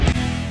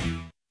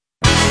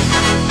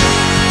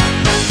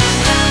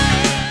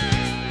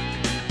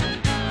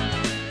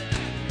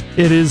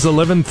It is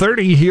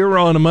 11:30 here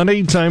on a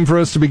Monday. Time for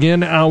us to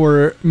begin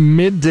our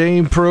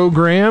midday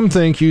program.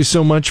 Thank you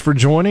so much for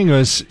joining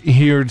us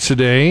here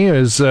today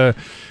as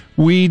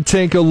we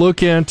take a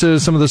look at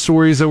some of the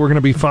stories that we're going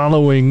to be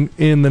following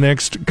in the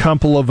next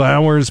couple of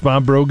hours.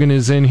 Bob Brogan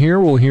is in here.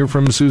 We'll hear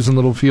from Susan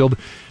Littlefield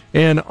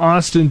and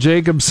Austin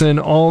Jacobson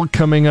all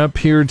coming up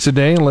here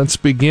today. Let's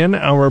begin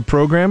our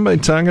program by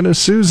talking to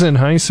Susan.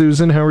 Hi,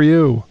 Susan. How are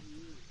you?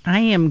 I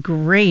am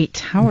great.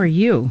 How are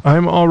you?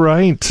 I'm all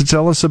right.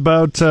 Tell us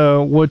about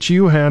what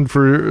you had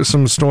for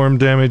some storm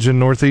damage in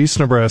northeast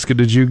Nebraska.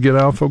 Did you get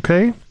off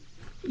okay?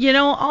 You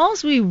know, all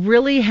we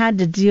really had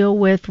to deal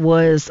with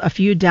was a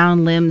few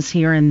down limbs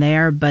here and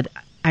there, but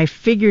I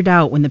figured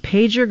out when the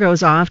pager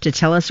goes off to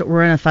tell us that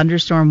we're in a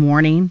thunderstorm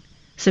warning,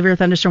 severe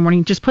thunderstorm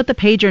warning, just put the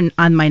pager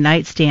on my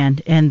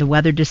nightstand and the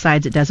weather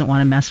decides it doesn't want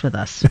to mess with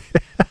us.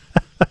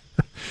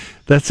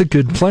 That's a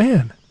good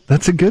plan.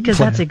 That's a good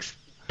plan. Because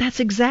that's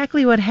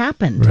exactly what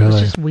happened. Really? It was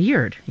just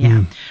weird.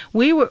 Yeah.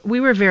 We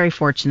were very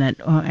fortunate,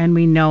 and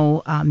we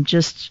know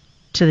just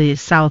to the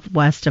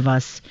southwest of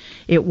us,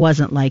 it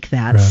wasn't like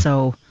that. Right.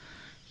 So,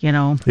 you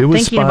know, it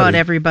was thinking spotty. about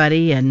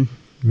everybody and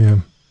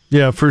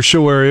yeah, for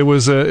sure. It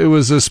was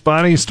a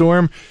spotty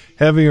storm,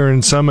 heavier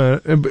in some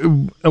a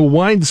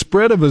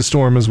widespread of a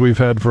storm as we've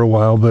had for a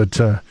while, but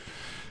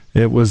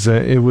it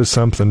was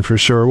something for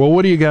sure. Well,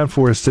 what do you got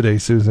for us today,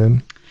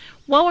 Susan?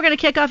 Well, we're going to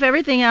kick off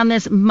everything on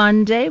this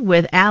Monday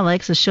with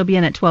Alex, as she'll be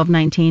in at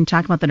 12:19,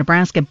 talking about the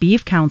Nebraska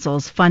Beef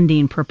Council's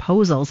funding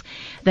proposals.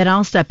 Then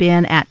I'll step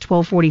in at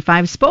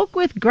 12:45. Spoke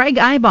with Greg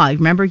Eibach.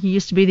 Remember, he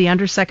used to be the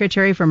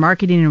Undersecretary for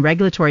Marketing and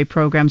Regulatory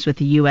Programs with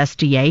the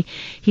USDA.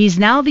 He's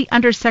now the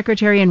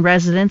Undersecretary in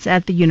Residence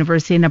at the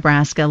University of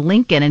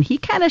Nebraska-Lincoln, and he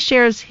kind of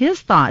shares his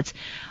thoughts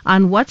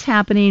on what's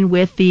happening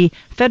with the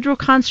federal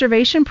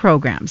conservation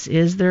programs.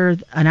 Is there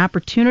an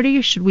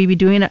opportunity? Should we be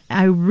doing a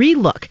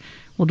relook?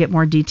 We'll get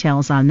more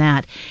details on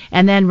that.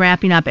 And then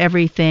wrapping up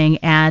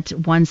everything at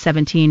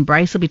 1:17,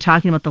 Bryce will be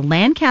talking about the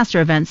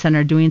Lancaster Event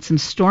Center doing some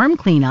storm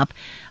cleanup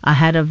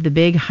ahead of the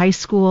big high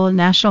school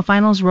national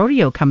finals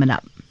rodeo coming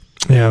up.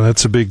 Yeah,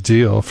 that's a big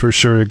deal for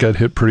sure. It got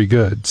hit pretty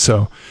good.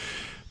 So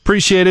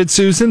appreciate it,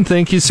 Susan.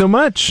 Thank you so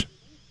much.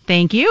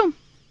 Thank you.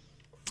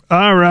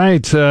 All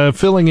right.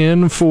 Filling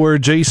in for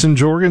Jason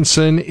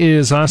Jorgensen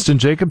is Austin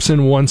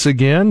Jacobson once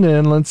again.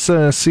 And let's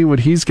see what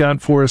he's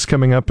got for us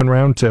coming up in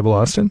Roundtable.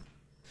 Austin?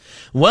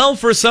 Well,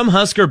 for some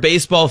Husker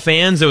baseball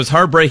fans, it was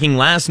heartbreaking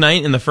last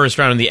night in the first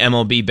round of the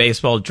MLB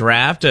baseball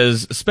draft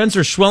as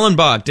Spencer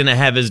Schwellenbach didn't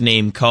have his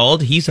name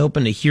called. He's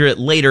hoping to hear it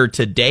later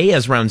today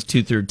as rounds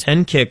 2 through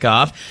 10 kick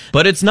off.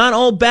 But it's not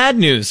all bad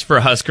news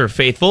for Husker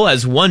faithful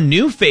as one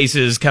new face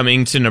is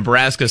coming to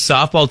Nebraska's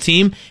softball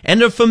team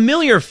and a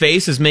familiar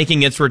face is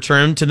making its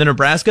return to the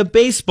Nebraska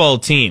baseball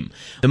team.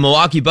 The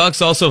Milwaukee Bucks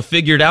also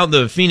figured out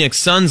the Phoenix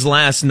Suns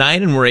last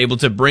night and were able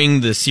to bring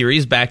the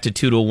series back to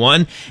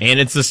 2-1. And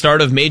it's the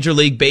start of Major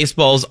League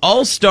Baseball's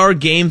All-Star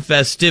Game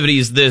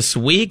festivities this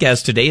week,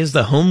 as today is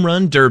the Home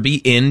Run Derby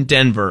in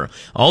Denver.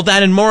 All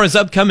that and more is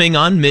upcoming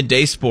on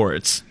Midday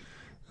Sports.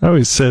 I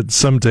always said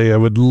someday I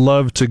would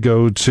love to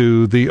go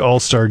to the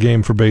All-Star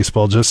Game for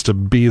baseball just to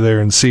be there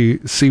and see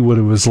what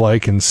it was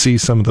like and see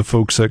some of the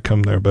folks that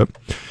come there. But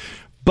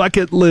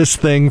bucket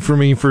list thing for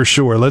me for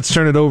sure. Let's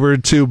turn it over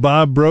to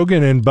Bob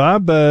Brogan. And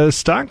Bob,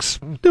 stocks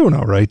doing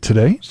all right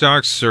today.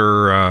 Stocks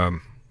are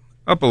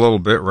up a little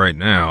bit right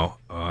now.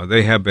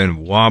 They have been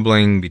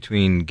wobbling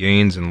between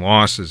gains and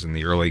losses in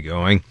the early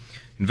going.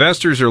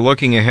 Investors are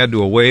looking ahead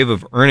to a wave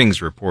of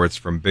earnings reports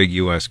from big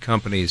U.S.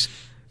 companies,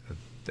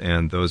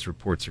 and those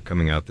reports are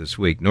coming out this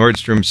week.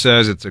 Nordstrom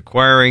says it's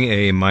acquiring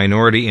a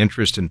minority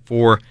interest in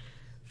 4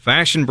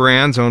 fashion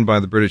brands owned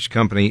by the British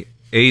company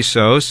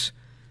ASOS,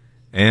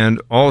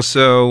 and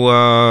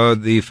also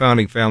the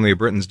founding family of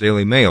Britain's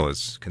Daily Mail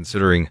is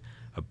considering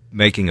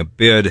making a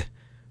bid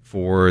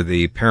for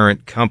the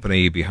parent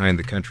company behind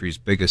the country's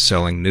biggest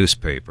selling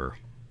newspaper.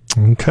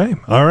 Okay.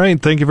 All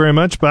right. Thank you very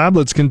much, Bob.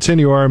 Let's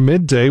continue our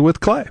midday with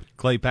Clay.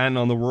 Clay Patton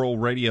on the Rural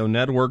Radio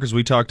Network as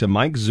we talk to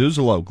Mike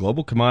Zuzolo,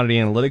 Global Commodity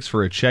Analytics,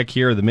 for a check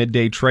here of the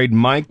midday trade.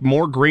 Mike,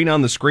 more green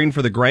on the screen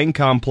for the grain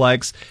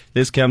complex.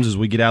 This comes as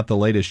we get out the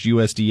latest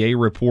USDA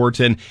report,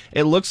 and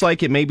it looks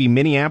like it may be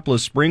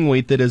Minneapolis spring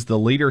wheat that is the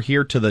leader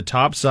here to the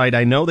top side.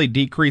 I know they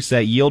decreased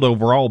that yield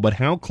overall, but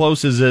how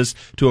close is this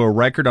to a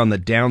record on the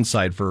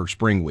downside for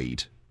spring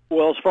wheat?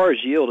 Well, as far as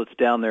yield, it's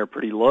down there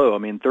pretty low. I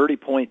mean,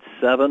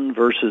 30.7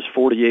 versus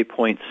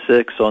 48.6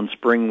 on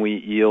spring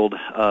wheat yield.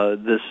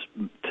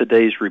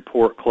 Today's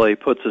report, Clay,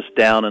 puts us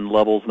down in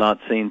levels not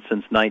seen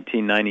since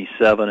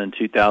 1997 and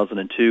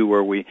 2002,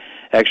 where we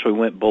actually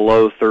went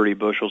below 30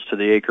 bushels to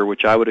the acre,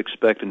 which I would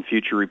expect in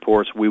future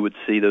reports we would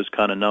see those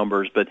kind of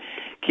numbers. But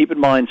keep in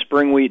mind,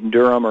 spring wheat and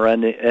durum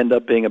end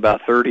up being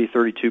about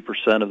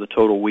 32% of the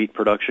total wheat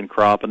production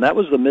crop, and that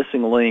was the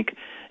missing link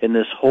in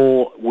this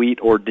whole wheat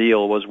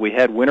ordeal. Was we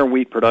had winter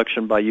wheat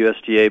production by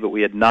USDA, but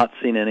we had not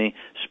seen any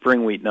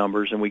spring wheat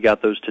numbers, and we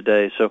got those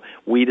today. So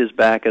wheat is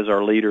back as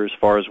our leader as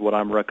far as what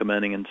I'm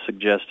recommending and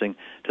suggesting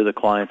to the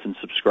clients and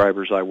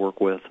subscribers I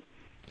work with.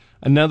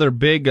 Another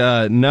big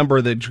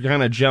number that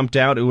kind of jumped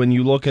out when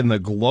you look in the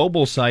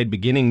global side,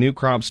 beginning new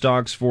crop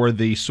stocks for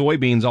the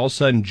soybeans all of a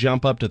sudden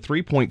jump up to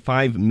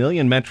 3.5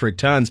 million metric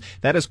tons.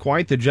 That is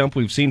quite the jump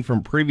we've seen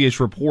from previous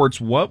reports.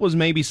 What was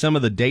maybe some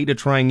of the data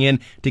trying in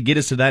to get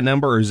us to that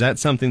number, or is that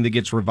something that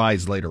gets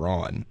revised later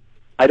on?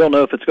 I don't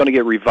know if it's going to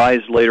get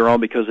revised later on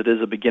because it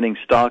is a beginning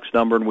stocks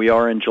number, and we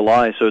are in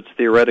July, so it's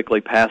theoretically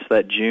past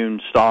that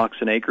June stocks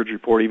and acreage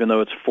report, even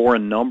though it's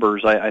foreign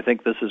numbers. I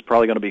think this is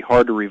probably going to be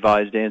hard to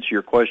revise to answer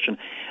your question.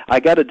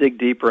 I got to dig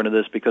deeper into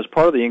this because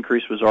part of the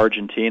increase was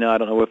Argentina. I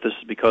don't know if this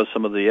is because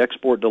some of the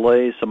export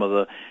delays, some of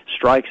the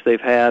strikes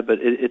they've had, but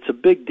it's a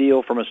big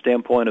deal from a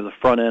standpoint of the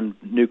front-end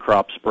new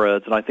crop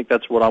spreads, and I think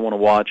that's what I want to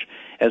watch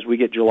as we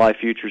get July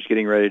futures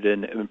getting ready to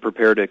and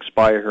prepare to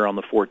expire here on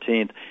the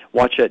 14th.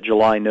 Watch that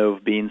July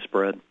Nove bean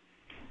spread.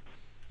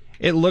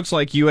 It looks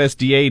like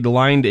USDA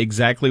aligned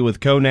exactly with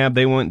CONAB.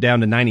 They went down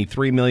to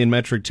 93 million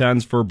metric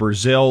tons for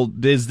Brazil.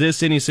 Is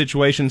this any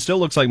situation? Still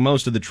looks like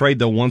most of the trade,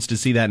 though, wants to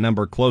see that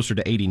number closer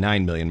to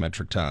 89 million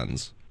metric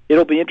tons.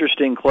 It'll be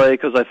interesting, Clay,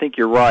 because I think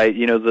you're right.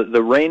 You know,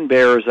 the rain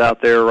bearers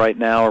out there right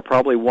now are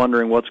probably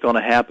wondering what's going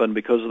to happen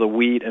because of the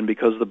wheat and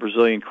because of the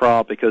Brazilian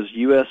crop, because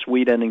U.S.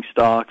 wheat ending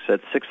stocks at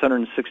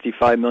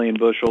 665 million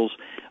bushels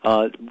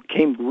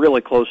came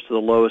really close to the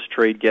lowest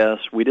trade guess.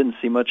 We didn't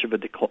see much of a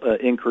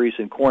increase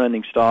in corn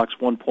ending stocks,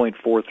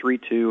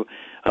 1.432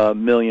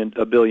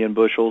 billion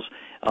bushels.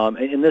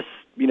 And this,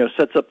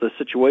 sets up the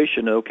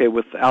situation, okay,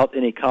 without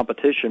any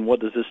competition, what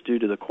does this do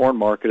to the corn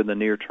market in the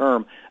near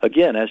term?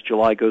 Again, as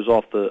July goes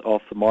off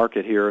the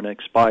market here and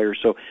expires.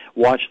 So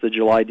watch the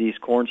July D's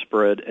corn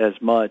spread as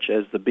much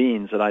as the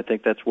beans, and I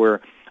think that's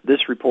where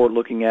this report,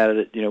 looking at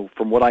it,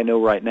 from what I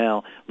know right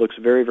now, looks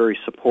very, very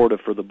supportive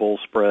for the bull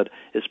spread,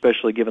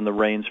 especially given the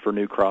rains for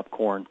new crop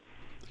corn.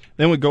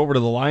 Then we go over to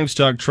the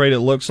livestock trade. It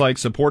looks like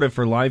supportive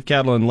for live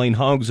cattle and lean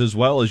hogs, as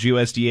well as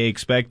USDA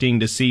expecting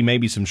to see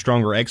maybe some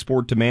stronger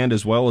export demand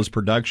as well as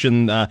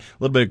production, a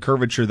little bit of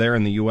curvature there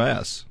in the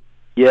U.S.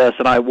 Yes,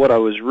 and what I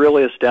was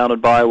really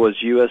astounded by was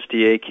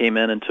USDA came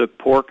in and took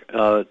pork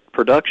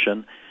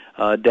production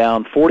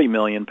down 40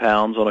 million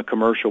pounds on a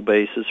commercial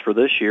basis for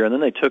this year, and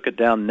then they took it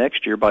down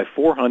next year by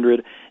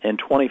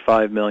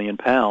 425 million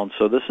pounds.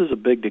 So this is a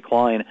big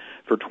decline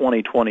for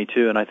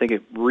 2022, and I think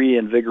it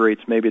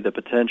reinvigorates maybe the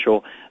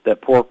potential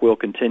that pork will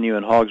continue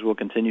and hogs will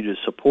continue to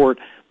support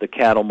the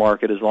cattle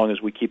market as long as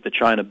we keep the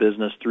China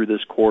business through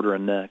this quarter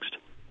and next.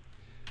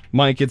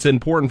 Mike, it's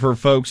important for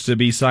folks to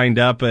be signed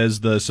up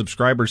as the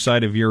subscriber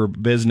side of your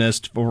business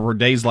for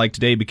days like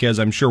today, because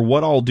I'm sure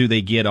what all do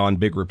they get on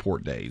big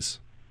report days?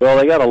 Well,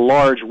 they got a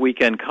large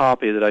weekend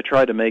copy that I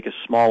tried to make as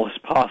small as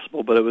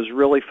possible, but it was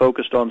really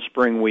focused on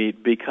spring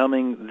wheat,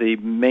 becoming the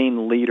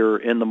main leader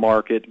in the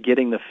market,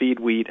 getting the feed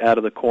wheat out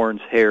of the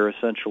corn's hair,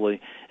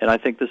 essentially. And I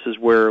think this is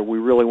where we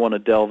really want to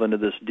delve into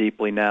this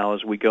deeply now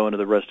as we go into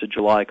the rest of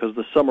July, because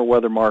the summer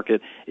weather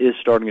market is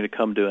starting to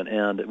come to an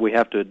end. We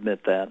have to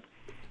admit that.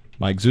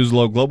 Mike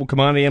Zuzolo, Global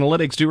Commodity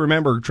Analytics. Do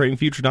remember, trading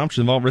futures and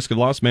options involve risk of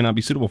loss, may not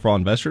be suitable for all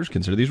investors.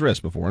 Consider these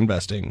risks before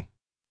investing.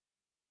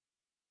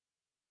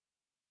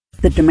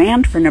 The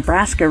demand for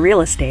Nebraska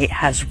real estate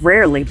has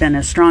rarely been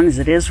as strong as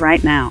it is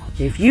right now.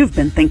 If you've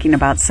been thinking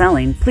about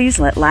selling, please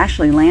let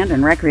Lashley Land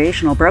and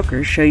Recreational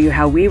Brokers show you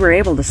how we were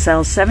able to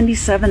sell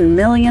 $77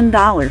 million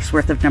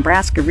worth of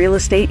Nebraska real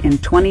estate in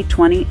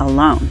 2020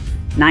 alone.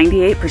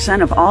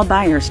 98% of all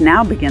buyers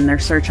now begin their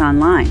search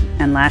online,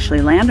 and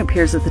Lashley Land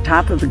appears at the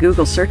top of the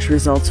Google search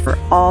results for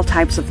all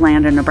types of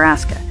land in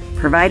Nebraska,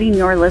 providing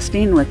your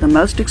listing with the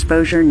most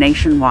exposure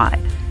nationwide.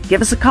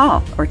 Give us a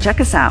call or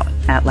check us out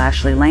at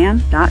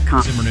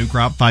LashleyLand.com. December new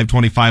crop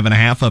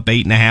 525.5 up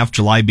 8.5.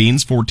 July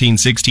beans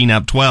 14.16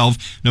 up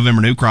 12.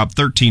 November new crop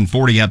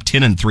 13.40 up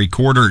 10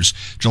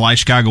 3/4. July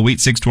Chicago wheat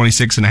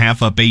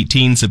 626.5 up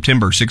 18.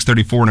 September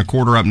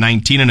 634.25 up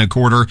 19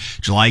 1/4.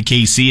 July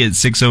KC at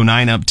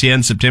 609 up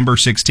 10. September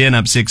 610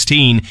 up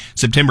 16.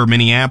 September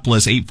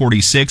Minneapolis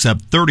 846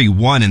 up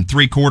 31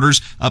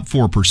 3/4 up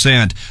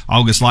 4%.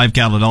 August live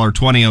cattle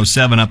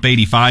 $1.20.07 up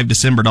 85.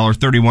 December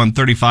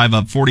 $31.35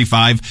 up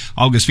 45.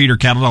 August feeder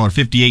cattle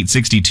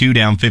 $58.62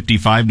 down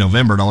 55.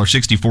 November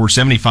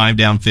 $64.75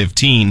 down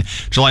 15.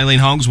 July lean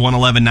hogs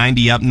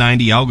 $111.90 up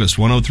 90. August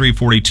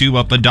 $103.42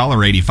 up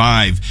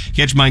 $1.85.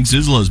 Catch Mike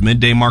Zuzolo's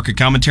midday market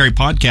commentary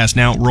podcast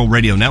now at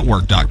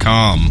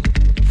RuralRadioNetwork.com.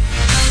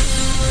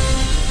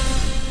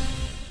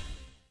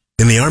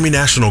 In the Army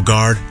National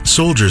Guard,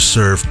 soldiers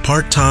serve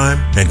part-time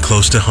and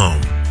close to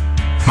home.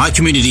 My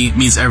community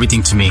means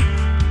everything to me.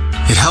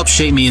 It helped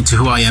shape me into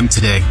who I am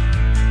today,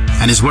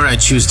 and is where I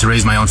choose to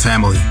raise my own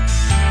family.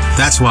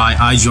 That's why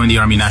I joined the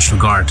Army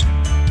National Guard.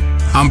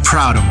 I'm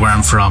proud of where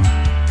I'm from,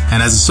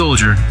 and as a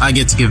soldier, I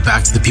get to give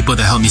back to the people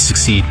that helped me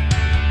succeed.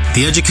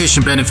 The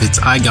education benefits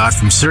I got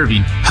from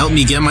serving helped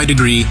me get my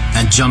degree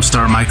and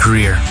jumpstart my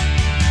career.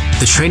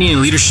 The training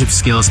and leadership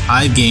skills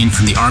I've gained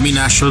from the Army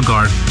National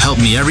Guard help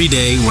me every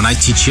day when I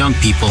teach young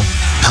people,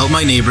 help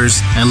my neighbors,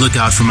 and look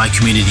out for my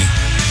community.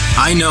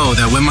 I know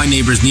that when my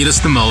neighbors need us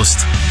the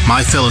most,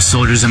 my fellow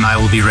soldiers and I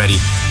will be ready.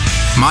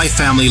 My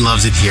family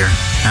loves it here,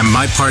 And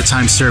my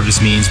part-time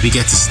service means we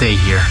get to stay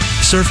here.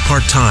 Serve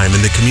part-time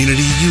in the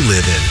community you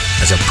live in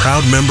as a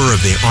proud member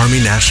of the Army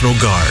National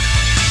Guard.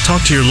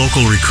 Talk to your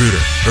local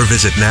recruiter or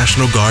visit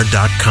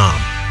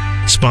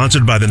NationalGuard.com.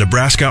 Sponsored by the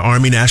Nebraska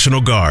Army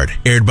National Guard.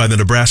 Aired by the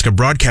Nebraska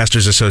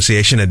Broadcasters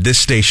Association at this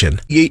station.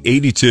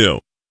 882.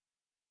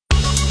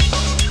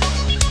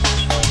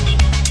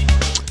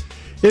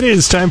 It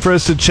is time for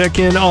us to check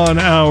in on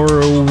our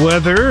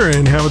weather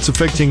and how it's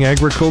affecting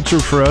agriculture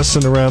for us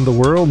and around the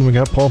world. And we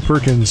got Paul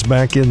Perkins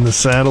back in the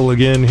saddle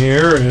again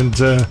here.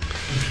 And,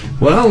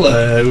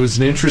 it was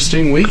an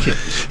interesting weekend.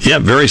 Yeah,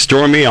 very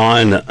stormy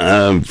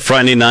on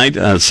Friday night.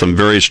 Some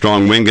very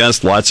strong wind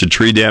gusts, lots of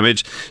tree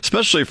damage,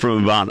 especially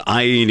from about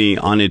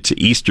I-80 on into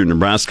eastern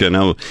Nebraska.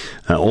 Now,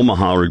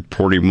 Omaha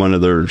reporting one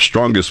of their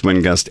strongest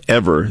wind gusts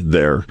ever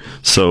there.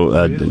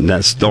 So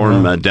that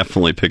storm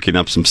definitely picking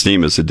up some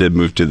steam as it did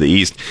move to the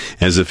east,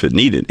 as if it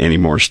needed any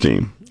more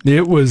steam.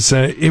 It was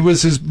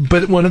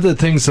but one of the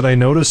things that I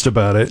noticed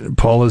about it,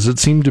 Paul, is it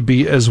seemed to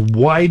be as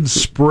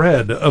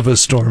widespread of a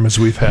storm as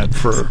we've had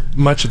for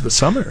much of the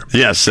summer.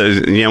 Yes,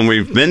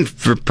 we've been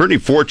pretty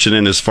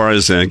fortunate as far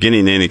as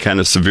getting any kind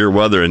of severe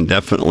weather, and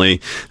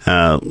definitely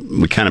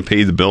we kind of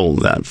paid the bill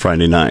that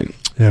Friday night.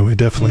 Yeah, we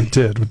definitely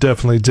did. We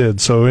definitely did.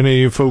 So any of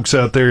you folks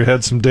out there who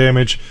had some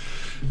damage,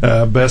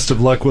 best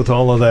of luck with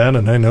all of that,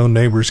 and I know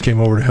neighbors came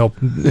over to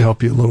help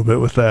you a little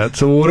bit with that.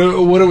 So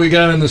what do we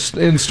got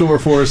in store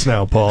for us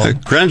now, Paul?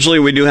 Gradually,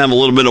 we do have a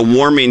little bit of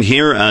warming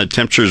here.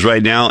 Temperatures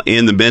right now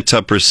in the mid to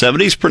upper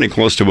 70s, pretty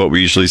close to what we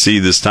usually see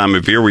this time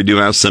of year. We do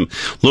have some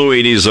low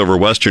 80s over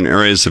western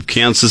areas of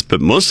Kansas, but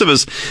most of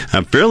us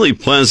fairly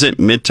pleasant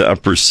mid to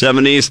upper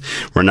 70s.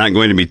 We're not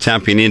going to be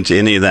tapping into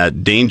any of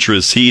that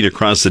dangerous heat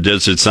across the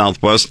desert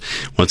Southwest.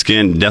 Once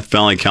again, Death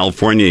Valley,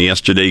 California,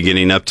 yesterday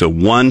getting up to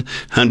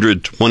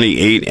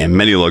 128 in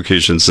many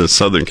locations in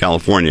Southern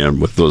California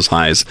with those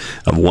highs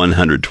of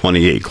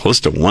 128, close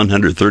to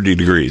 130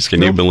 degrees.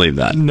 Can you believe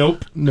that?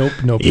 Nope.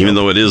 Even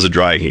though it is a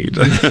dry heat.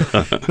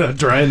 Not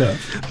dry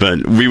enough.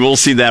 But we will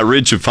see that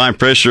ridge of high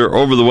pressure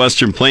over the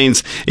western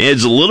plains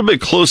edge a little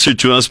bit closer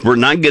to us. We're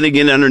not going to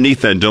get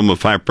underneath that dome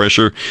of high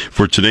pressure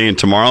for today and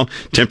tomorrow.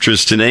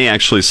 Temperatures today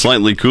actually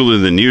slightly cooler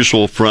than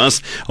usual for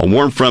us. A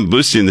warm front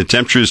boosting the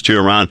temperatures to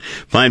around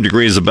 5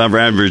 degrees above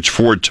average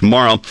for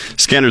tomorrow.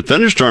 Scattered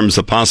thunderstorms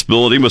a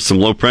possibility with some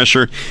low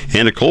pressure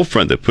and a cold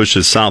front that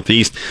pushes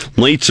southeast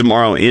late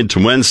tomorrow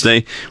into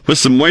Wednesday, with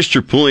some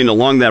moisture pooling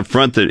along that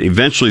front that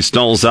eventually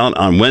stalls out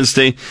on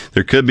Wednesday.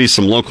 There could be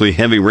some locally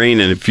heavy rain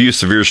and a few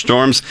severe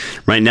storms.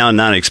 Right now,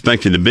 not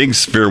expecting a big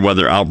severe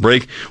weather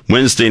outbreak.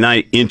 Wednesday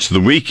night into the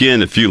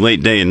weekend, a few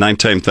late day and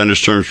nighttime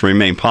thunderstorms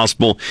remain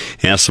possible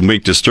as some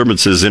weak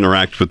disturbances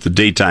interact with the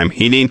daytime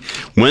heating.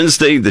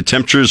 Wednesday, the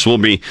temperatures will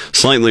be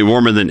slightly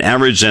warmer than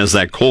average as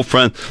that cold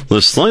front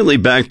lifts slightly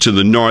back to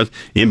the north.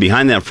 In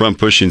behind that front,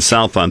 pushing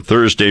south on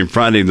Thursday and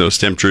Friday, those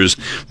temperatures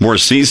more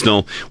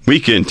seasonal.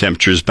 Weekend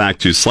temperatures back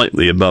to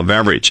slightly above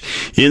average.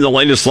 In the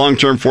latest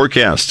long-term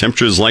forecast,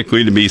 temperatures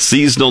likely to be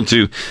seasonal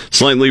to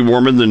slightly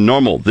warmer than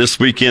normal. This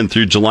weekend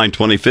through July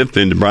 25th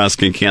in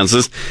Nebraska and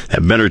Kansas,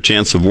 have better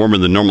chance of warmer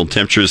than normal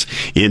temperatures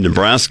in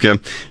Nebraska.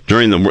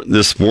 During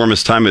this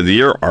warmest time of the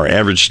year, our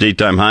average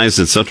daytime highs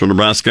in central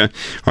Nebraska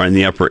are in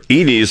the upper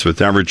 80s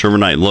with average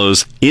overnight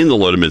lows in the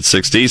low to mid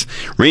 60s.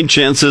 Rain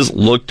chances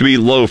look to be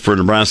low for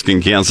Nebraska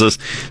and Kansas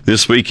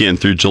this weekend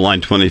through July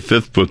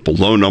 25th with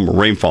below normal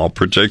rainfall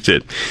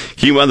projected.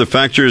 Key weather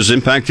factors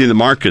impacting the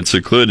markets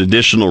include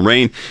additional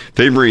rain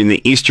favoring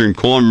the eastern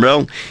Corn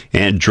Belt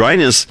and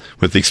dryness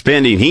with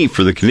expanding heat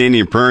for the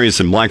Canadian Prairies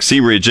and Black Sea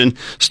region.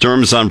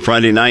 Storms on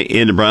Friday night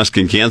in Nebraska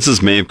and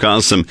Kansas may have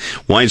caused some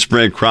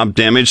widespread crop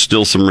damage.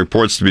 Still some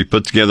reports to be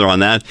put together on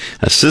that.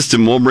 A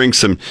system will bring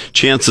some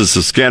chances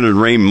of scattered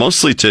rain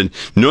mostly to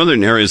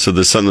northern areas of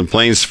the Southern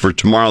Plains for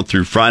tomorrow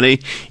through Friday.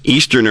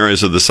 Eastern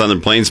areas of the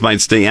Southern Plains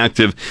might stay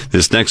active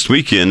this next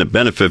weekend, a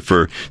benefit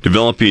for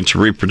developing to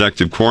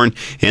reproductive corn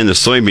and the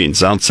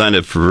soybeans outside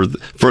of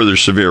further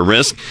severe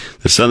risk.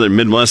 The southern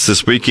Midwest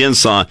this weekend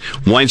saw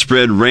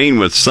widespread rain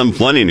with some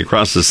flooding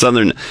across the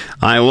southern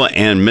Iowa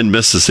and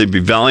mid-Mississippi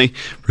Valley.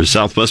 For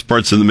southwest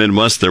parts of the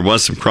Midwest, there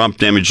was some crop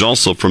damage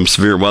also from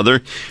severe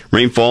weather.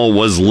 Rainfall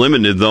was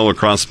limited, though,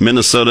 across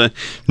Minnesota,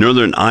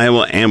 northern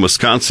Iowa, and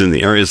Wisconsin,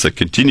 the areas that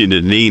continue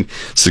to need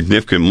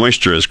significant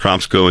moisture as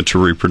crops go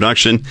into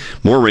reproduction.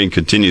 More rain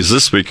continues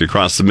this week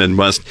across the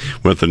Midwest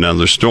with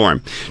another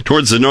storm.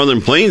 Towards the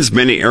northern plains,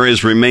 many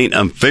areas remain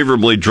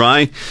unfavorably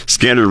dry.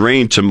 Scattered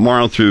rain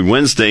tomorrow through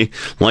Wednesday,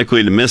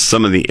 likely to miss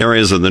some of the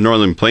areas of the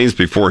northern plains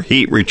before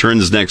heat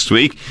returns next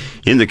week.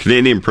 In the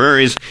Canadian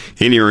Prairies,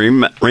 any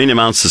rain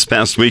amounts Reports this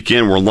past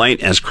weekend were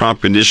light as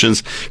crop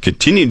conditions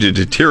continue to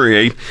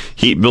deteriorate.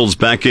 Heat builds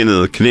back into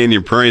the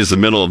Canadian prairies the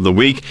middle of the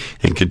week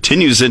and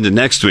continues into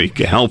next week.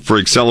 A help for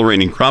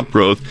accelerating crop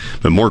growth,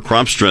 but more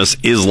crop stress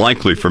is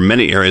likely for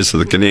many areas of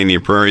the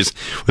Canadian prairies,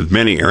 with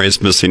many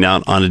areas missing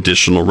out on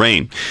additional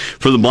rain.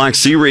 For the Black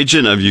Sea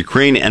region of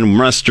Ukraine and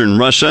western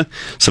Russia,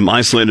 some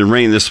isolated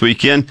rain this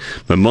weekend,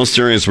 but most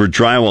areas were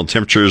dry while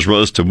temperatures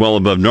rose to well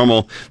above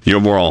normal. The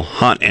overall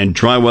hot and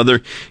dry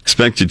weather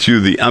expected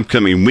to the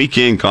upcoming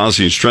weekend,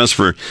 causing stress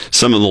for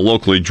some of the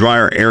locally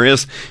drier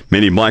areas.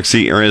 Many Black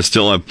Sea areas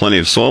still have plenty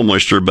of soil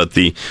moisture, but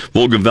the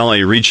Volga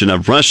Valley region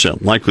of Russia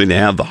likely to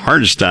have the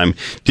hardest time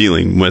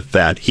dealing with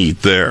that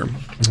heat there.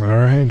 All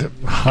right.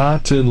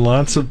 Hot in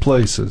lots of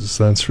places,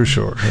 that's for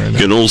sure.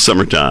 Good old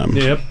summertime.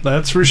 Yep,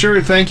 that's for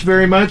sure. Thank you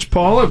very much,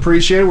 Paul.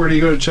 Appreciate it. Where do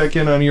you go to check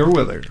in on your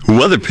weather?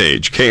 Weather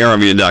page,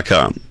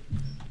 krvn.com.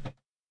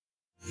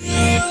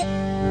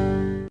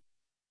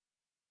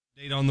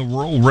 On the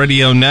Rural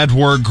Radio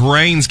Network,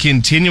 grains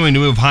continuing to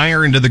move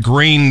higher into the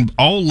green,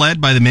 all led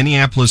by the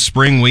Minneapolis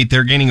spring wheat.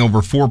 They're gaining over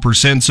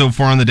 4% so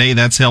far on the day.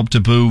 That's helped to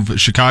move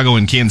Chicago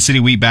and Kansas City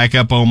wheat back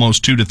up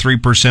almost 2 to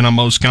 3% on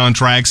most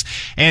contracts.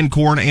 And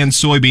corn and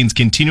soybeans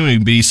continuing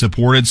to be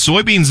supported.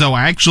 Soybeans, though,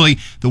 actually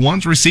the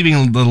ones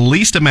receiving the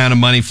least amount of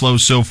money flow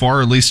so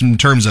far, at least in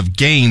terms of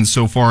gains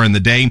so far in the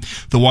day.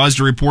 The WASDE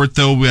report,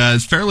 though,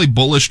 is fairly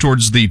bullish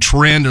towards the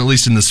trend, at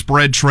least in the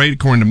spread trade,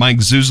 according to Mike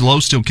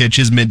Zuzolo. Still catch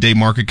his midday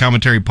market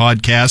commentary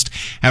podcast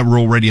at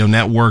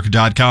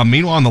ruralradionetwork.com.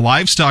 Meanwhile, on the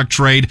livestock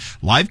trade,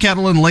 live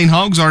cattle and lean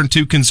hogs aren't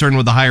too concerned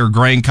with the higher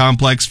grain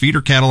complex.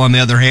 Feeder cattle, on the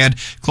other hand,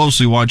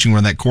 closely watching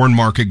where that corn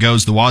market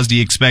goes. The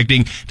WASDE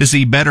expecting to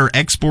see better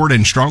export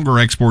and stronger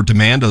export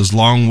demand,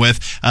 along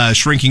with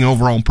shrinking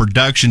overall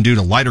production due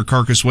to lighter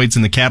carcass weights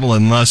in the cattle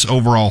and less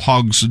overall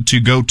hogs to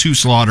go to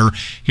slaughter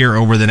here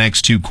over the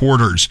next 2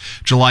 quarters.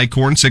 July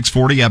corn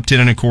 $6.40 up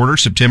 10 1/4.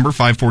 September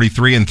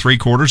 $5.43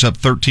 3/4 up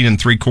 13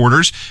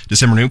 3/4.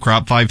 December new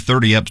crop $5.30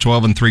 up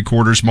 12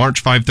 3/4.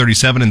 March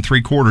 $5.37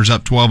 3/4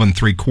 up 12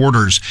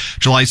 3/4.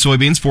 July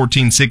soybeans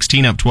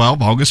 $14.16 up 12.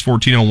 August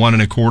 $14.01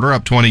 1/4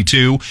 up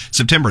 22.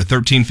 September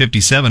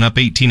 $13.57 up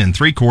 18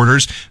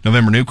 3/4.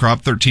 November new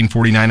crop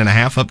 $13.49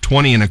 1/2 up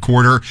 20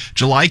 1/4.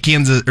 July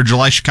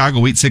Chicago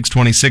wheat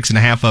 $6.26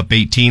 1/2 up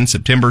 18.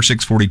 September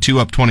 $6.42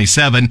 up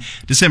 27.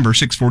 December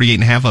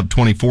 $6.48 1/2 up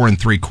 24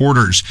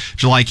 3/4.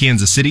 July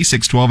Kansas City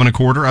 $6.12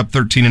 1/4 up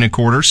 13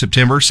 1/4.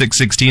 September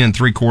 $6.16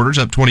 3/4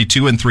 up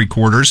 22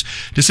 3/4.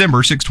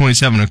 December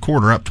 $6.27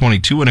 1/4 up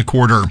 22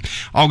 1/4.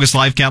 August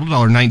live cattle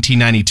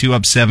 $19.92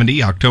 up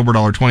 70. October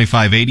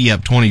 $25.80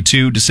 up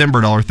 22.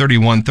 December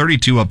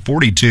 $31.32 up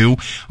 42.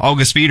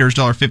 August feeders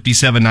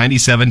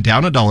 $57.97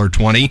 down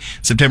 $1.20.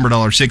 September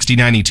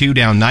 $60.92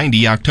 down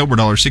 90. October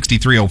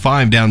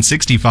 $63.05 down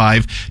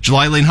 65.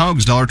 July lean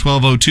hogs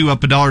 $12.02 up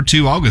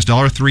 $1.02. August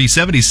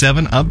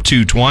 $3.77 up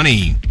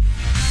 $2.20.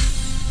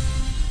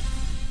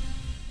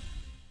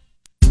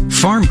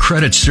 Farm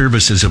Credit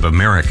Services of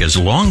America's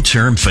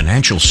long-term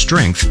financial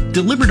strength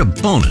delivered a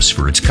bonus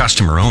for its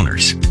customer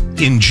owners.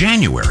 In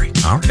January,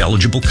 our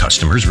eligible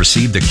customers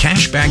received a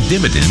cashback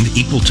dividend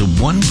equal to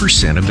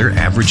 1% of their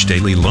average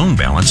daily loan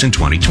balance in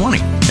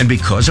 2020. And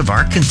because of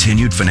our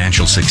continued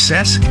financial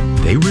success,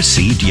 they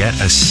received yet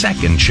a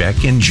second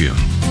check in June.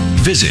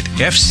 Visit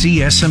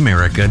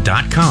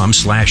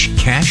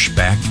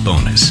fcsamerica.com/cashback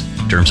bonus.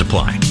 Terms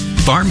apply.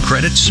 Farm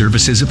Credit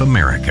Services of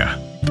America.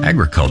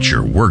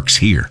 Agriculture works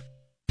here.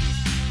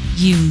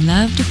 You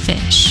love to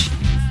fish.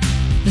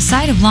 The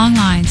sight of long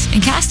lines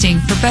and casting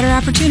for better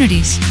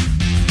opportunities.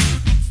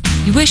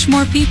 You wish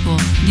more people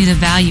knew the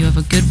value of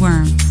a good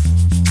worm.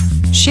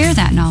 Share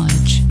that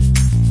knowledge.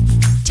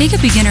 Take a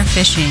beginner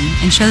fishing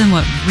and show them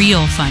what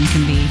real fun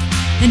can be.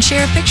 Then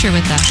share a picture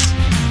with us.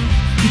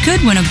 You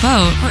could win a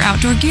boat or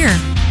outdoor gear.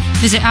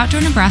 Visit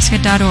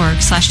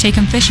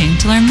outdoornebraska.org/takeemfishing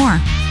to learn more.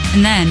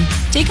 And then,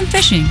 take 'em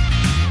fishing.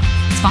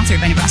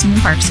 Sponsored by Nebraska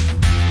Marine Parks.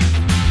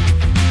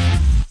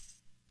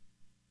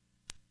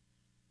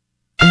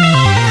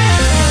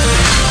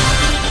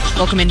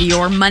 Welcome into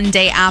your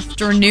Monday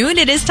afternoon.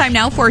 It is time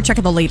now for a check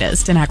of the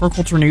latest in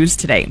agriculture news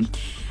today.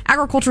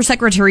 Agriculture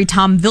Secretary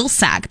Tom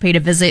Vilsack paid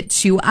a visit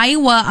to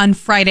Iowa on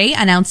Friday,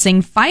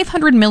 announcing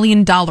 $500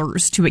 million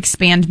to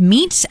expand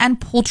meat and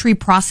poultry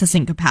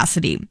processing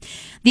capacity.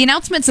 The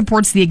announcement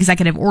supports the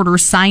executive order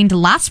signed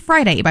last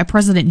Friday by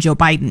President Joe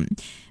Biden.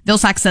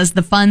 Vilsack says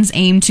the funds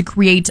aim to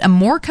create a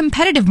more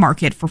competitive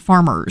market for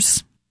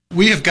farmers.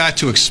 We have got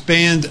to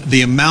expand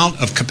the amount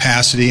of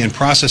capacity and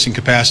processing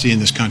capacity in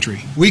this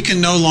country. We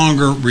can no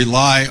longer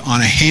rely on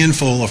a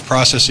handful of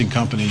processing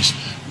companies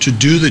to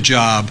do the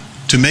job,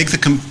 to make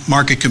the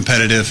market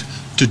competitive,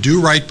 to do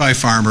right by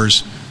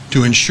farmers,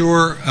 to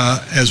ensure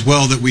as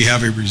well that we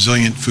have a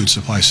resilient food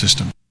supply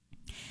system.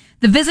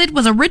 The visit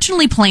was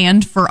originally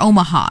planned for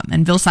Omaha,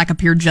 and Vilsack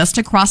appeared just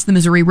across the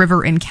Missouri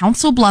River in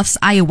Council Bluffs,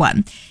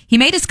 Iowa. He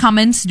made his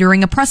comments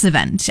during a press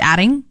event,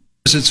 adding,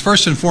 It's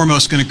first and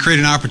foremost going to create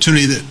an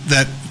opportunity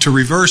that to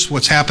reverse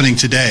what's happening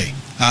today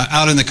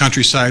out in the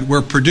countryside,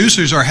 where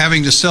producers are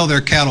having to sell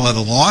their cattle at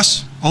a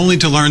loss, only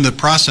to learn that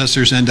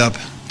processors end up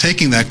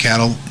taking that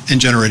cattle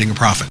and generating a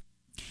profit.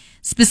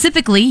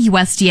 Specifically,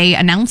 USDA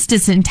announced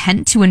its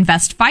intent to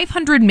invest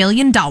 $500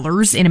 million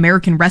in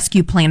American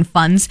Rescue Plan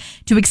funds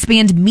to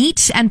expand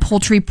meat and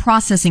poultry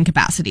processing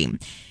capacity.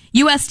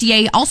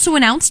 USDA also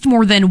announced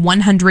more than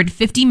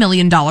 $150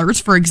 million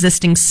for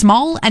existing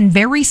small and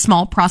very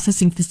small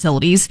processing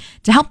facilities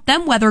to help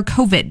them weather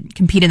COVID,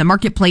 compete in the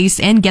marketplace,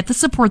 and get the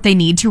support they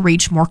need to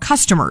reach more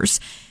customers.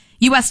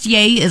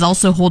 USDA is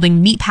also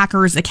holding meat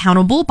packers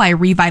accountable by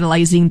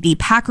revitalizing the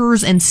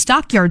Packers and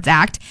Stockyards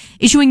Act,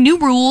 issuing new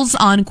rules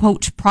on,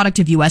 quote, Product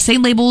of USA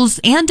labels,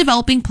 and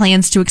developing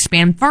plans to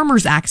expand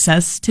farmers'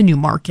 access to new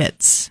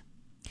markets.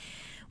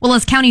 Well,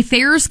 as county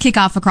fairs kick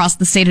off across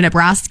the state of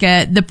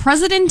Nebraska, the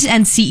president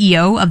and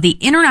CEO of the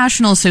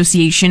International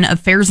Association of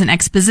Fairs and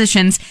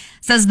Expositions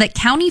says that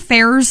county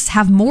fairs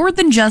have more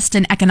than just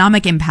an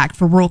economic impact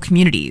for rural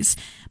communities.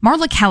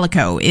 Marla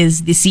Calico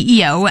is the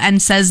CEO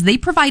and says they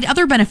provide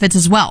other benefits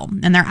as well,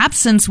 and their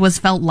absence was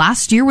felt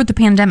last year with the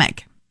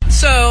pandemic.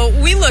 So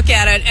we look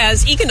at it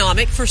as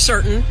economic for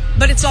certain,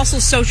 but it's also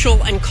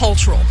social and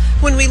cultural.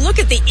 When we look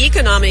at the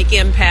economic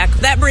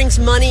impact, that brings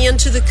money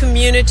into the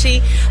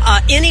community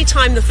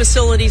anytime the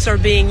facilities are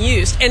being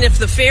used. And if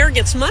the fair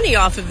gets money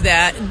off of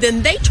that,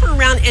 then they turn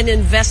around and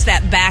invest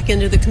that back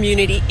into the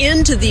community,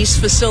 into these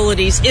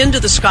facilities, into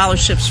the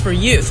scholarships for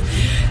youth.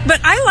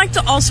 But I like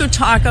to also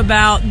talk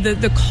about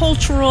the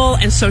cultural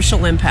and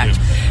social impact.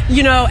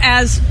 You know,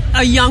 as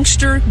a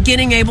youngster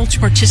getting able to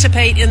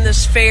participate in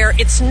this fair,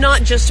 it's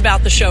not just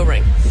about the show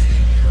ring.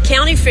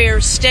 County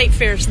fairs, state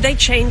fairs, they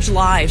change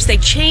lives. They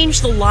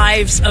change the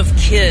lives of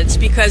kids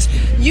because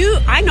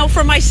I know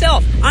for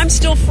myself, I'm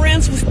still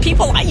friends with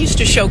people I used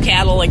to show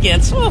cattle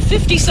against,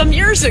 50 some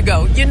years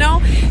ago, you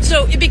know?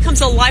 So it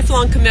becomes a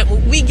lifelong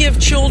commitment. We give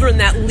children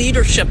that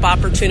leadership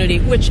opportunity,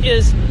 which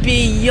is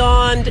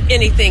beyond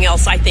anything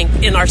else, I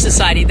think, in our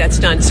society that's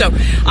done. So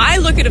I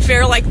look at a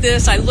fair like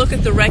this, I look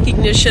at the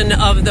recognition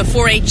of the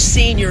 4-H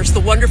seniors,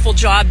 the wonderful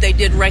job they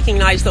did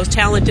recognize those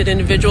talented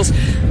individuals.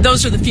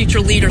 Those are the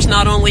future leaders,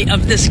 not only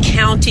of this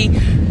county,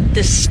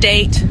 this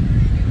state,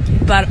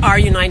 but our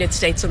United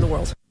States and the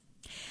world.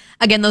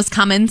 Again, those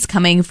comments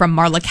coming from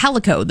Marla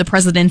Calico, the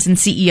president and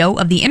CEO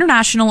of the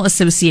International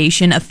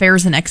Association of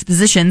Fairs and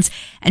Expositions,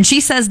 and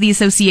she says the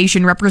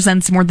association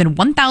represents more than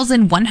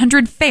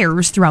 1,100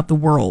 fairs throughout the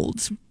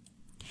world.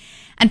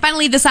 And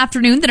finally, this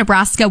afternoon, the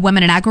Nebraska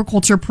Women in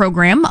Agriculture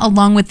Program,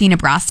 along with the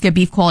Nebraska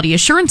Beef Quality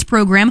Assurance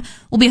Program,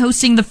 will be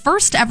hosting the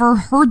first ever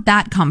Heard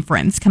That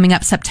conference coming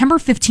up September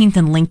 15th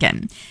in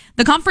Lincoln.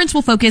 The conference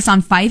will focus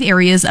on 5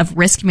 areas of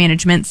risk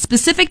management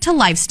specific to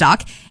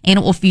livestock, and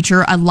it will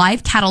feature a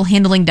live cattle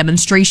handling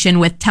demonstration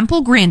with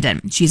Temple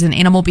Grandin. She's an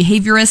animal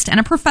behaviorist and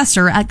a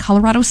professor at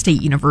Colorado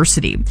State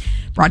University.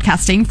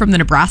 Broadcasting from the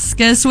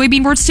Nebraska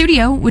Soybean Board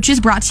Studio, which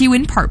is brought to you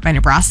in part by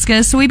Nebraska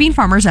soybean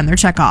farmers and their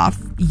checkoff.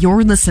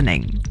 You're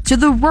listening to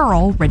the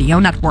Rural Radio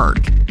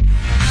Network.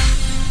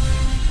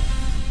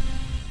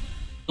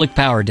 Public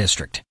Power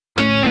District.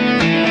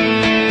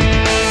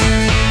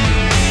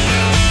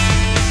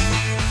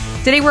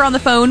 Today we're on the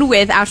phone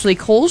with Ashley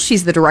Cole.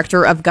 She's the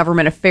Director of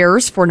Government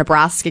Affairs for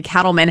Nebraska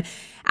Cattlemen.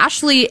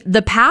 Ashley,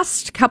 the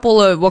past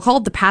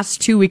the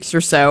past 2 weeks or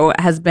so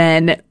has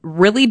been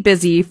really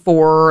busy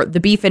for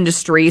the beef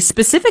industry,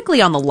 specifically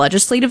on the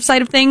legislative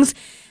side of things.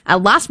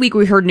 Last week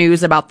we heard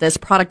news about this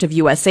Product of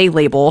USA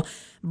label.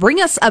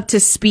 Bring us up to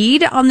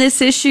speed on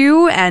this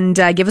issue and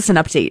give us an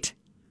update.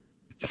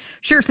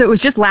 Sure. So it was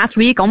just last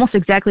week, almost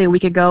exactly a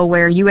week ago,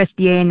 where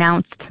USDA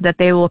announced that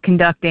they will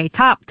conduct a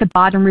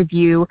top-to-bottom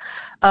review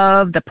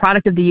of the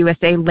Product of the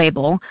USA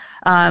label,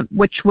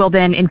 which will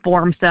then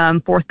inform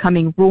some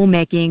forthcoming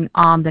rulemaking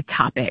on the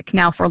topic.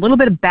 Now, for a little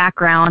bit of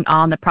background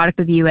on the Product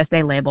of the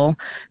USA label,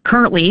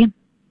 currently,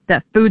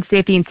 the Food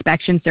Safety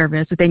Inspection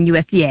Service within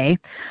USDA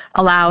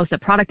allows the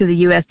Product of the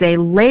USA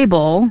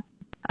label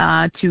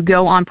to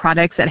go on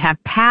products that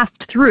have passed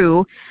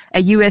through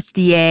a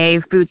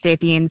USDA Food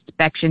Safety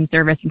Inspection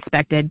Service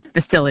inspected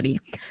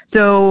facility.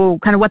 So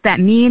kind of what that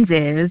means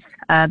is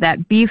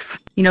that beef,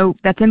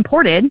 that's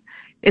imported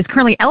is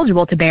currently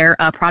eligible to bear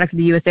a Product of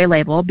the USA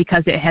label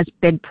because it has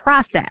been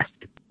processed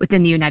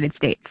within the United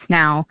States.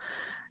 Now,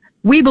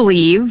 we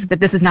believe that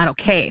this is not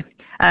okay.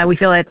 We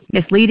feel it's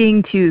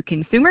misleading to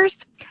consumers.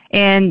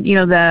 And,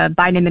 the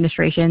Biden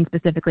administration,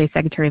 specifically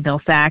Secretary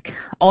Vilsack,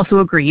 also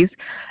agrees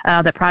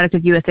that Product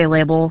of USA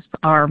labels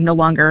are no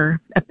longer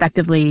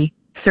effectively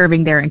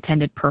serving their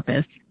intended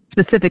purpose,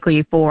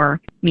 specifically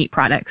for meat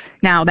products.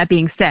 Now, that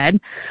being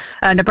said,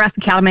 Nebraska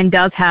Cattlemen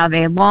does have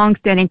a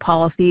long-standing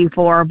policy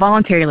for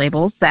voluntary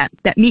labels that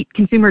meet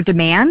consumer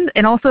demand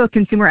and also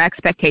consumer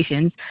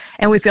expectations,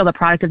 and we feel the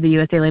Product of the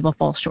USA label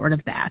falls short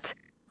of that.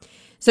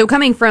 So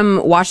coming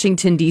from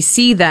Washington,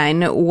 D.C.,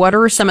 then, what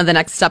are some of the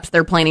next steps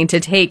they're planning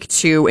to take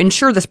to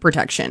ensure this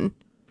protection?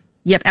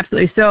 Yep,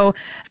 absolutely. So,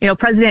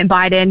 President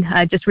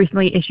Biden just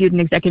recently issued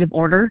an executive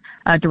order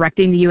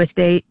directing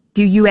the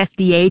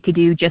USDA to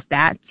do just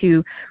that,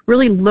 to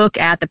really look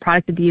at the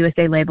Product of the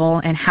USA label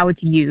and how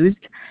it's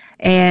used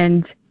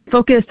and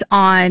focus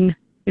on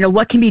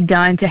what can be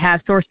done to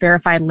have source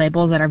verified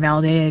labels that are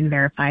validated and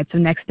verified. So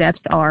next steps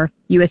are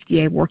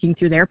USDA working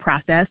through their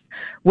process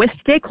with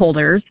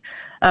stakeholders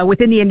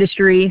within the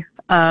industry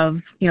of,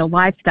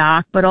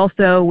 livestock, but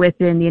also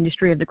within the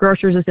industry of the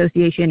Grocers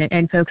Association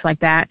and folks like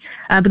that.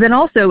 But then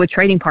also with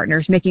trading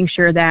partners, making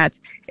sure that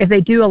if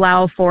they do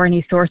allow for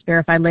any source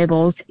verified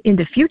labels in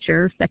the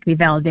future that can be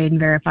validated and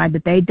verified,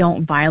 that they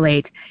don't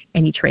violate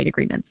any trade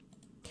agreements.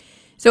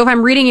 So if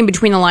I'm reading in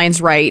between the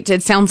lines right,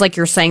 it sounds like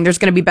you're saying there's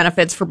going to be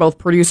benefits for both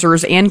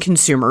producers and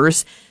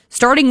consumers.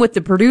 Starting with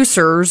the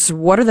producers,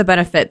 what are the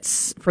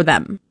benefits for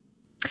them?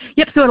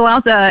 Yep, so it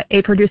allows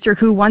a producer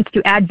who wants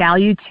to add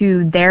value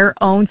to their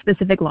own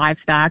specific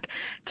livestock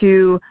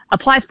to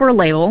apply for a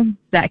label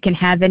that can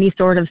have any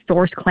sort of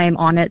source claim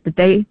on it that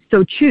they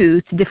so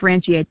choose to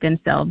differentiate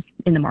themselves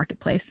in the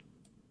marketplace.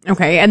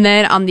 Okay, and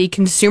then on the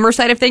consumer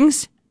side of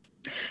things?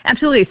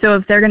 Absolutely. So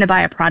if they're going to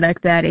buy a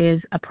product that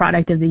is a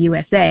product of the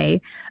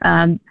USA,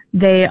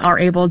 they are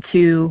able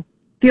to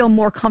feel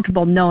more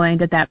comfortable knowing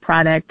that that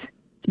product,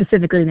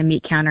 specifically the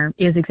meat counter,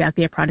 is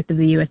exactly a product of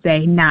the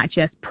USA, not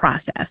just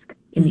processed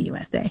in the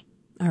USA.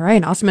 All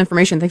right. Awesome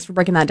information. Thanks for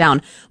breaking that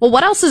down. Well,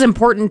 what else is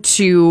important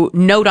to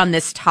note on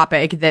this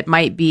topic that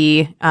might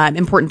be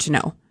important to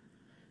know?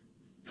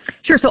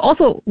 Sure. So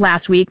also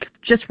last week,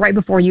 just right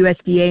before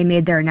USDA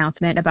made their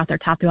announcement about their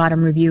top to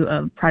bottom review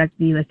of product of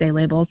the USA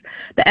labels,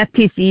 the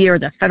FTC, or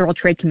the Federal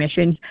Trade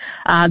Commission,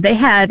 they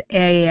had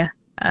a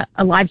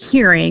live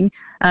hearing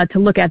to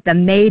look at the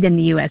Made in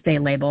the USA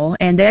label,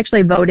 and they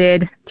actually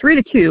voted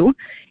 3-2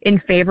 in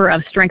favor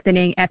of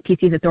strengthening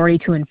FTC's authority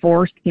to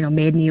enforce,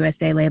 Made in the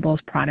USA labels,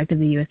 product of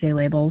the USA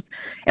labels.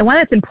 And why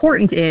that's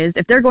important is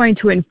if they're going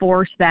to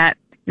enforce that,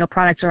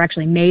 products are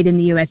actually made in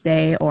the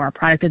USA or a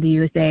product of the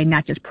USA,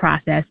 not just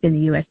processed in the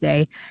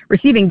USA,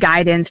 receiving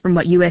guidance from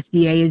what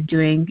USDA is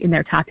doing in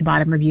their top to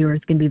bottom review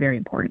is going to be very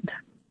important.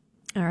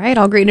 All right.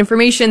 All great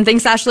information.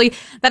 Thanks, Ashley.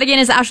 That again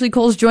is Ashley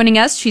Coles joining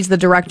us. She's the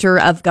Director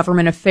of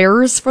Government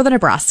Affairs for the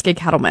Nebraska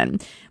Cattlemen.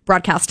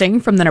 Broadcasting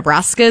from the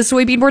Nebraska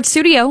Soybean Board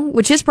Studio,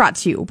 which is brought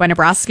to you by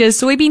Nebraska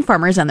soybean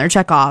farmers and their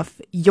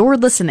checkoff. You're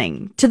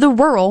listening to the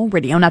Rural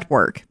Radio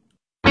Network.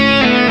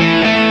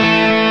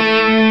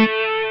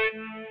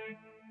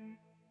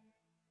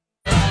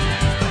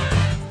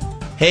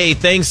 Hey,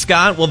 thanks,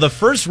 Scott. Well, the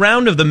first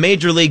round of the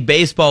Major League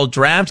Baseball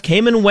draft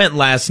came and went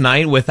last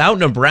night without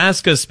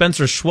Nebraska's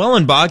Spencer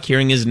Schwellenbach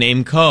hearing his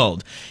name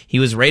called. He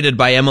was rated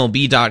by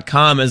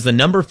MLB.com as the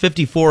number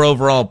 54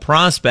 overall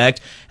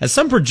prospect, as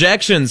some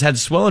projections had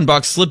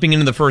Schwellenbach slipping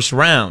into the first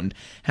round.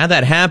 Had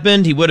that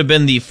happened, he would have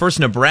been the first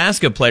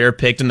Nebraska player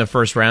picked in the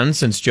first round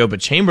since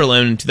Joba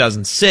Chamberlain in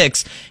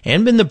 2006,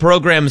 and been the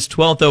program's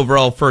 12th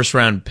overall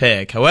first-round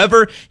pick.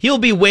 However, he'll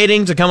be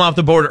waiting to come off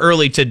the board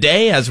early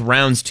today, as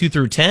rounds 2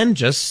 through 10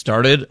 just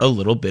started a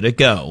little bit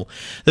ago.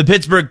 The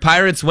Pittsburgh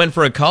Pirates went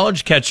for a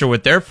college catcher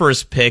with their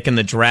first pick in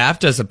the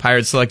draft, as the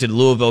Pirates selected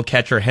Louisville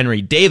catcher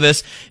Henry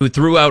Davis, who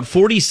threw out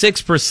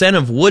 46%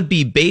 of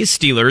would-be base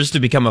stealers to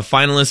become a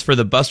finalist for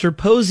the Buster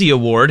Posey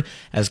Award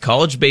as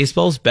college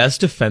baseball's best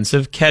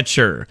defensive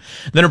catcher.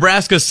 The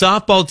Nebraska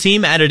softball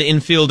team added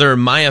infielder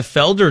Maya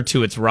Felder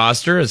to its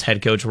roster, as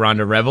head coach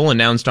Rhonda Revel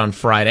announced on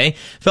Friday.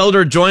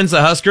 Felder joins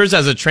the Huskers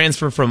as a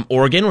transfer from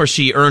Oregon, where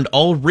she earned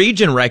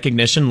all-region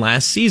recognition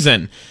last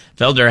season.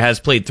 Felder has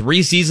played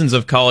 3 seasons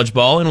of college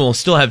ball and will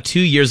still have 2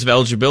 years of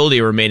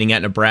eligibility remaining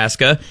at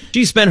Nebraska.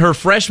 She spent her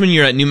freshman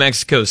year at New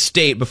Mexico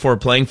State before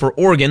playing for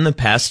Oregon the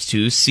past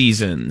 2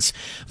 seasons.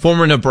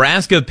 Former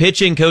Nebraska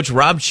pitching coach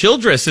Rob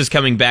Childress is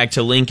coming back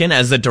to Lincoln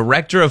as the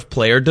Director of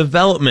Player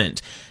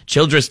Development.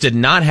 Childress did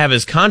not have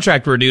his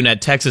contract renewed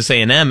at Texas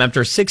A&M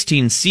after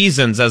 16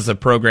 seasons as the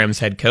program's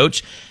head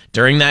coach.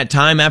 During that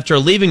time, after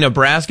leaving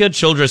Nebraska,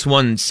 Childress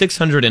won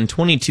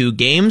 622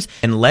 games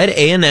and led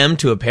A&M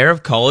to a pair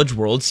of College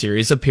World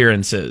Series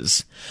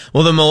appearances.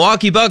 Well, the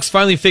Milwaukee Bucks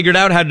finally figured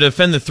out how to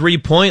defend the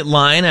three-point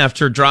line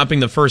after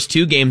dropping the first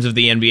 2 games of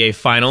the NBA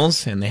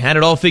Finals, and they had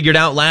it all figured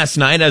out last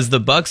night as the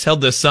Bucks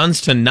held the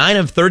Suns to 9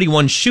 of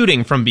 31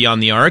 shooting from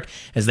beyond the arc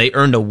as they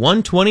earned a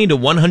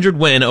 120-100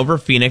 win over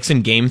Phoenix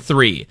in Game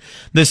 3.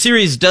 The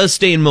series does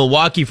stay in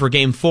Milwaukee for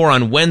Game 4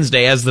 on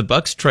Wednesday as the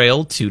Bucks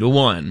trail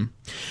 2-1.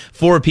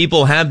 4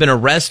 people have been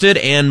arrested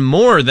and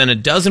more than a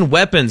dozen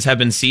weapons have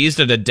been seized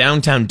at a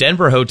downtown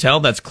Denver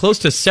hotel that's close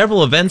to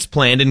several events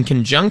planned in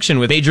conjunction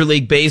with Major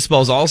League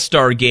Baseball's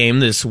All-Star Game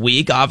this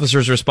week.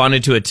 Officers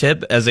responded to a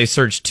tip as they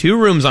searched 2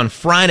 rooms on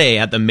Friday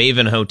at the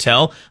Maven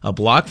Hotel, a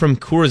block from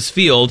Coors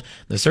Field.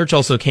 The search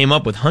also came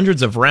up with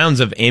hundreds of rounds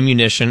of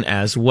ammunition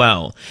as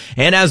well.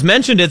 And as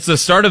mentioned, it's the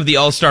start of the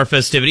All-Star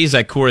festivities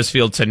at Coors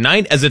Field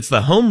tonight as it's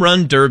the Home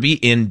Run Derby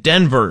in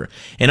Denver.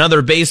 In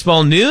other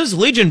baseball news,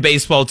 Legion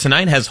Baseball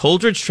tonight has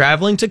Holdridge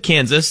traveling to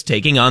Kansas,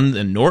 taking on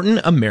the Norton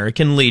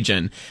American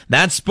Legion.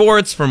 That's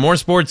sports. For more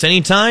sports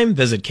anytime,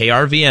 visit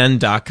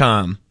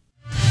krvn.com.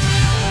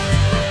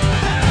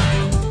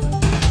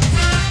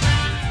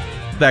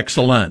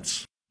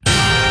 Excellence.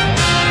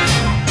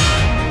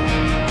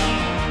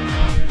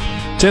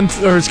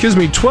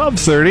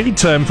 12:30.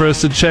 Time for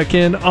us to check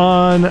in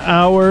on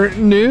our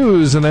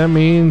news, and that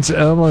means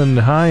Ellen.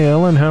 Hi,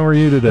 Ellen. How are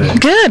you today?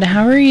 Good.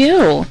 How are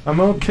you? I'm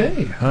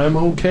okay.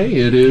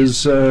 It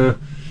is a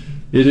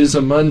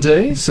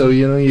Monday, so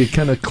you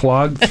kind of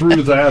clogged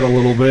through that a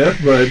little bit,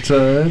 but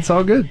it's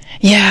all good.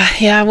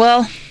 Yeah.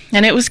 Well,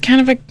 and it was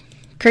kind of a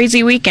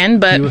crazy weekend,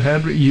 but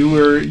you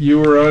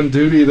were on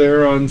duty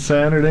there on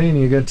Saturday,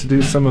 and you got to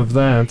do some of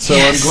that. So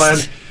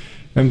yes.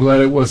 I'm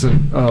glad it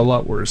wasn't a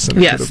lot worse than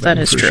it could have been. That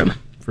is true. Sure.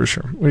 For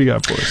sure. What do you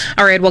got for us?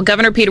 All right. Well,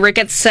 Governor Pete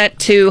Ricketts set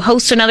to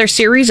host another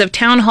series of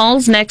town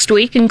halls next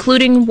week,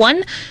 including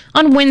one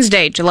on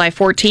Wednesday, July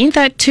 14th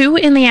at 2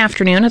 in the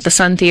afternoon at the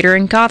Sun Theater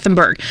in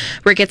Gothenburg.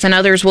 Ricketts and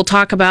others will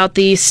talk about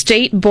the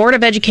State Board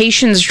of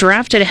Education's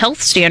drafted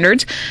health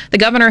standards. The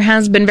governor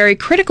has been very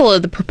critical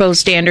of the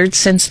proposed standards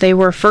since they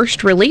were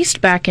first released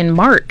back in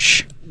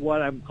March.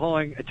 What I'm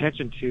calling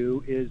attention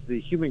to is the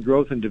human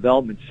growth and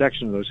development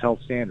section of those health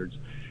standards.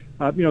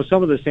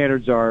 Some of the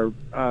standards are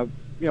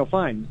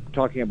fine,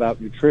 talking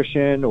about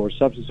nutrition or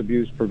substance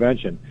abuse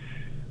prevention.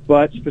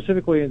 But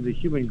specifically in the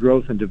human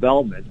growth and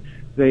development,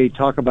 they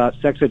talk about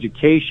sex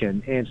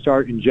education and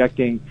start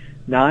injecting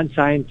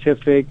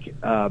non-scientific,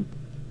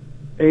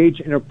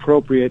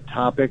 age-inappropriate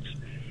topics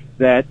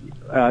that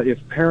if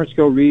parents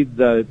go read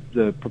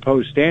the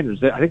proposed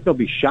standards, I think they'll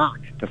be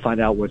shocked to find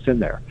out what's in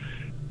there.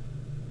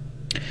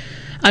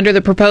 Under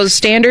the proposed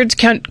standards,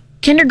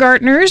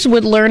 kindergartners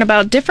would learn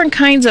about different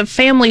kinds of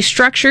family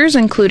structures,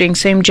 including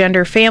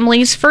same-gender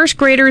families. First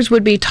graders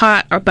would be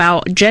taught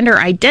about gender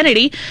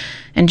identity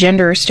and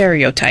gender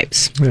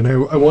stereotypes. And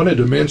I wanted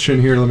to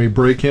mention here, let me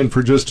break in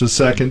for just a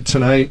second.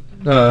 Tonight,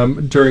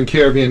 during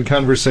Caribbean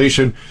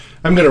Conversation,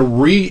 I'm going to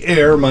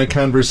re-air my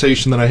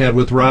conversation that I had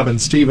with Robin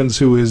Stevens,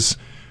 who is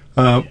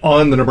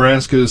on the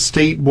Nebraska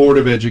State Board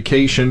of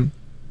Education.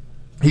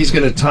 He's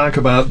going to talk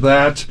about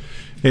that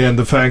and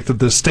the fact that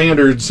the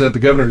standards that the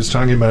governor is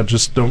talking about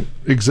just don't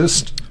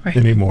exist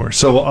anymore.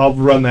 So I'll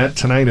run that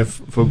tonight if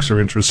folks are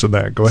interested in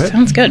that. Go ahead.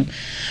 Sounds good.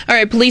 All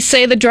right, police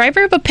say the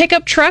driver of a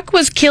pickup truck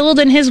was killed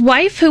and his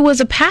wife, who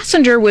was a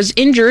passenger, was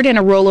injured in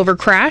a rollover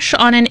crash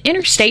on an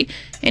interstate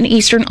in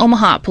eastern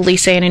Omaha.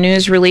 Police say in a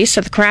news release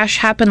that the crash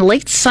happened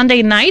late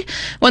Sunday night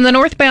when the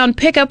northbound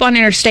pickup on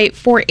Interstate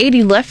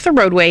 480 left the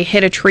roadway,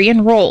 hit a tree,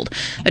 and rolled.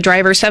 The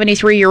driver,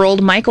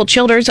 73-year-old Michael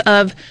Childers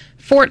of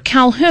Fort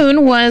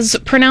Calhoun, was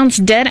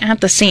pronounced dead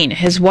at the scene.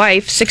 His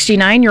wife,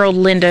 69-year-old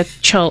Linda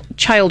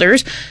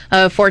Childers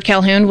of Fort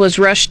Calhoun, was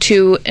rushed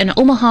to an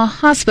Omaha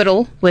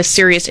hospital with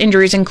serious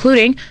injuries,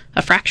 including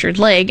a fractured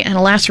leg and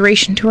a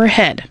laceration to her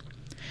head.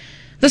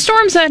 The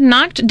storms that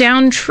knocked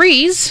down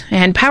trees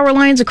and power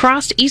lines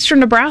across eastern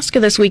Nebraska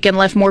this weekend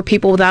left more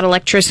people without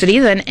electricity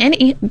than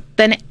any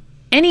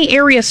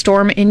area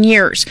storm in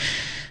years.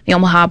 The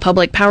Omaha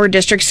Public Power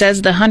District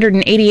says the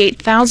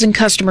 188,000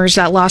 customers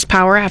that lost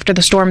power after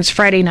the storms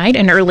Friday night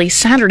and early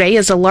Saturday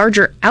is a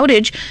larger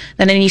outage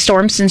than any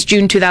storm since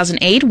June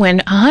 2008, when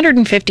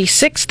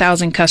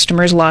 156,000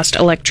 customers lost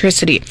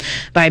electricity.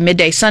 By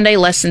midday Sunday,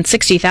 less than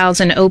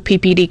 60,000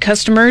 OPPD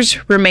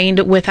customers remained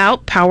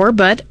without power,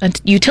 but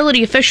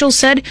utility officials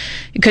said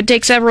it could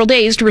take several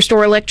days to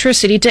restore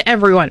electricity to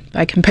everyone.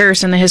 By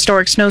comparison, the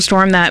historic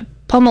snowstorm that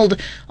pummeled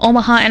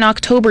Omaha in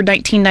October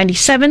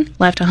 1997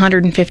 left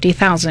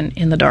 150,000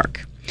 in the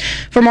dark.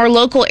 For more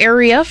local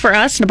area for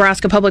us,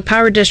 Nebraska Public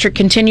Power District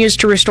continues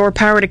to restore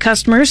power to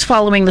customers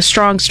following the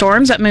strong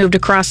storms that moved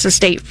across the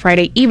state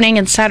Friday evening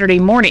and Saturday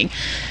morning.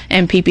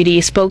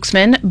 MPPD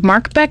spokesman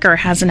Mark Becker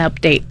has an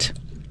update.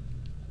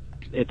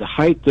 At the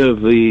height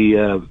of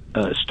the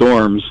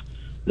storms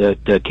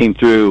that came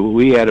through,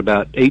 we had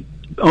about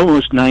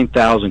almost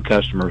 9,000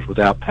 customers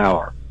without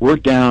power. We're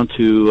down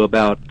to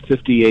about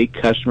 58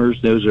 customers.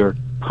 Those are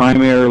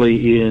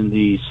primarily in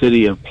the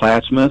city of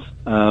Plattsmouth.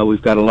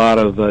 We've got a lot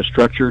of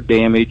structure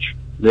damage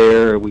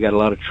there. We got a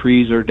lot of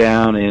trees are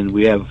down, and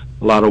we have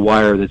a lot of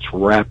wire that's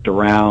wrapped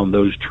around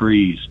those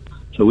trees.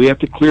 So we have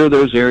to clear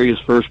those areas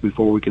first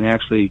before we can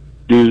actually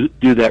do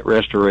that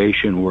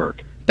restoration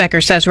work.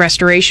 Becker says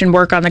restoration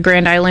work on the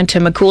Grand Island to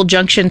McCool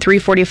Junction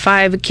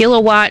 345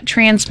 kilowatt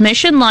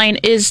transmission line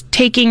is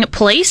taking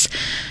place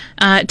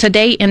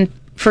today.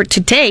 For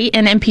today,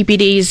 an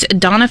MPPD's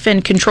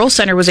Donovan Control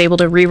Center was able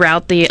to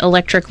reroute the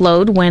electric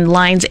load when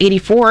Lines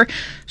 84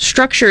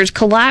 structures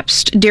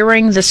collapsed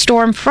during the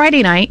storm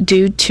Friday night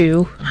due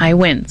to high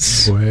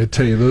winds. Boy, I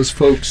tell you, those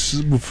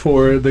folks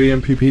for the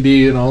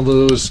MPPD and all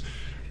those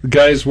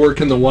guys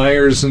working the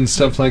wires and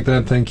stuff like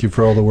that, thank you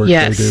for all the work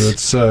they do.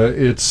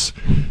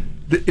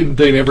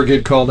 They never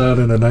get called out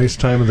in a nice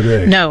time of the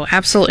day. No,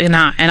 absolutely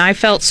not. And I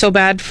felt so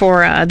bad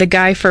for the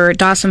guy for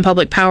Dawson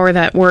Public Power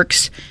that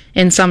works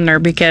in Sumner,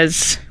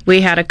 because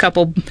we had a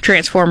couple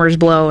transformers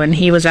blow and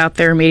he was out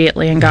there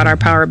immediately and got our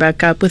power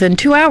back up within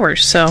 2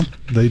 hours. So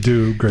they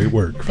do great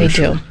work. They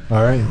do.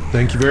 All right.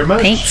 Thank you very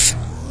much. Thanks.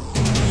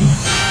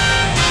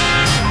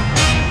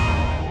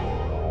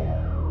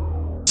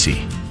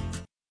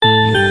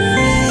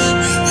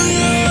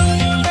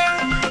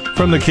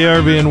 From the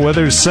KRVN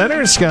Weather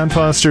Center, Scott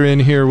Foster in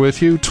here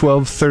with you,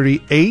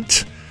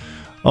 12:38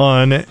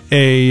 on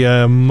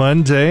a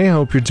Monday.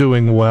 Hope you're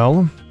doing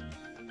well.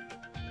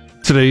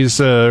 Today's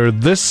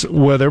this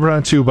weather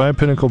brought to you by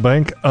Pinnacle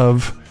Bank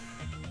of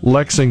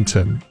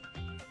Lexington.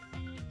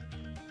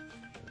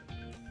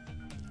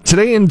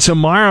 Today and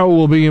tomorrow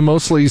will be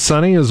mostly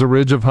sunny as a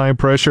ridge of high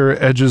pressure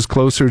edges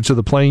closer to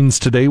the plains.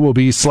 Today will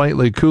be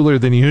slightly cooler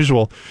than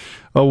usual.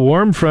 A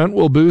warm front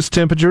will boost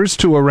temperatures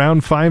to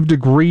around 5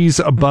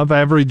 degrees above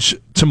average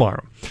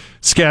tomorrow.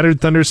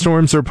 Scattered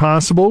thunderstorms are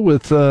possible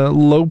with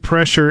low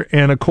pressure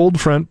and a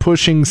cold front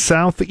pushing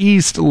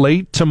southeast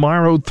late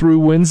tomorrow through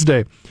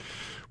Wednesday.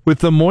 With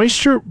the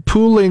moisture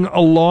pooling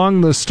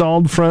along the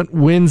stalled front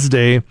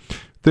Wednesday,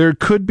 there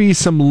could be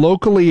some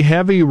locally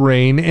heavy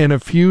rain and a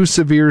few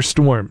severe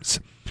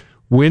storms.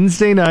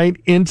 Wednesday night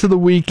into the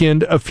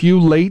weekend, a few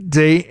late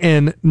day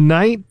and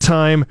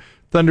nighttime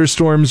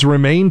thunderstorms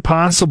remain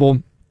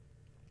possible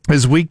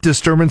as weak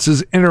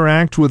disturbances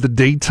interact with the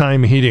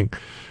daytime heating.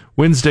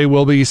 Wednesday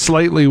will be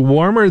slightly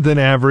warmer than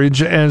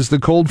average as the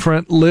cold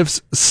front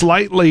lifts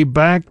slightly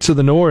back to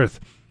the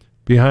north.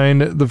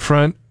 Behind the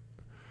front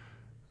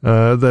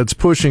that's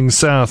pushing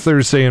south,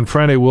 Thursday and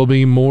Friday will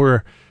be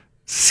more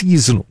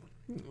seasonal.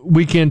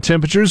 Weekend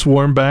temperatures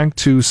warm back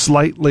to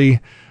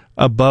slightly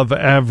above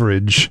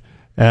average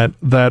at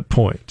that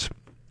point.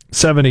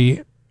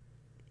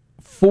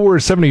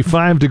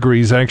 75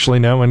 degrees actually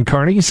now in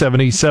Kearney,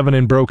 77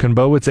 in Broken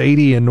Bow, it's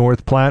 80 in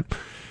North Platte,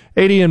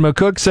 80 in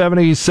McCook,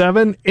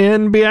 77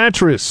 in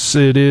Beatrice.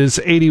 It is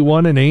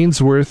 81 in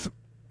Ainsworth,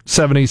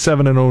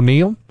 77 in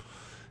O'Neill.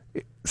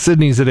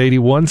 Sydney's at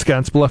 81,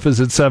 Scottsbluff is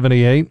at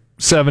 78,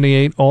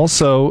 78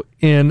 also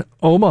in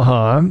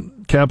Omaha.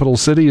 Capital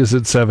City is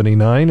at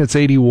 79. It's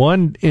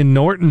 81 in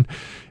Norton,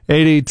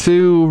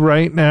 82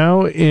 right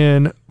now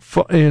in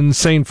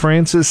St.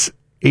 Francis,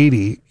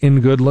 80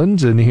 in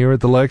Goodland. And here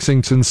at the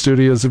Lexington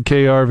studios of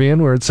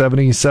KRVN, we're at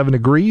 77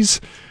 degrees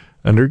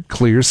under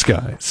clear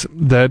skies.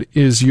 That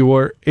is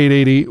your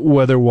 880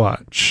 Weather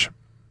Watch.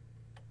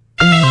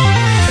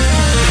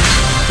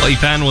 Clay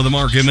Patton with a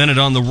Market Minute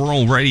on the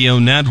Rural Radio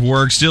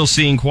Network. Still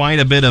seeing quite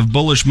a bit of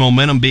bullish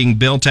momentum being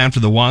built after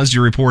the WASDE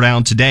report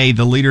out today.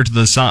 The leader to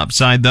the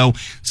upside, though,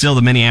 still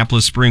the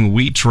Minneapolis spring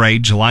wheat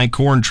trade. July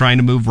corn trying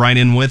to move right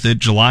in with it.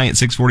 July at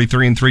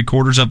 643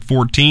 3/4, up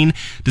 14.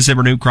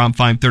 December new crop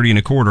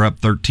 530 1/4, up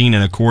 13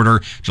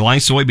 1/4. July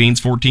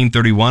soybeans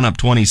 1431, up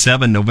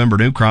 27. November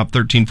new crop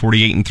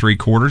 1348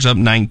 3/4, up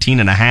 19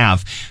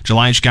 1/2.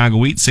 July Chicago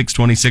wheat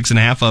 626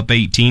 1/2, up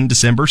 18.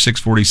 December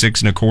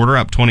 646 1/4,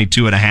 up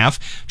 22 1/2.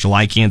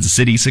 July Kansas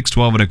City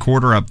 612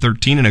 1/4, up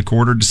 13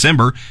 1/4.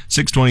 December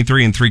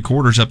 623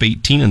 3/4, up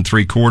 18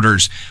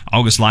 3/4.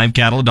 August live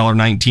cattle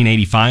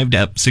 $1.1985,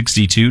 up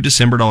 62.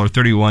 December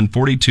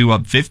 $1.3142,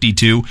 up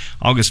 52.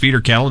 August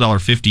feeder cattle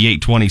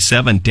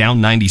 $1.5827,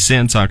 down 90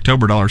 cents.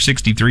 October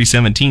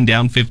 $1.6317,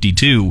 down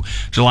 52.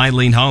 July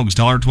lean hogs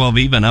 $1.12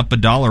 even, up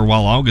 $1,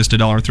 while August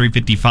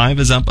 $1.355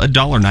 is up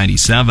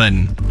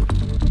 $1.97.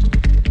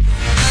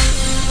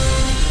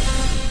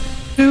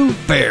 New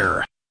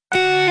Bear.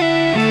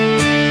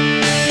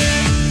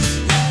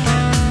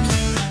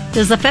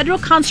 Does the Federal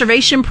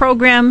Conservation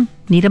Program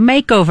need a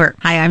makeover?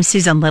 Hi, I'm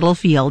Susan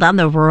Littlefield on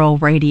the Rural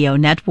Radio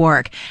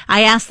Network.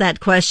 I asked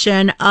that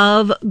question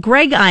of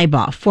Greg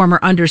Iboff, former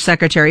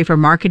Undersecretary for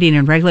Marketing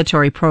and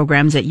Regulatory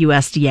Programs at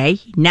USDA.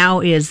 He now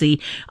is the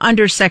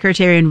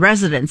Undersecretary in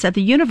Residence at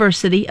the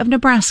University of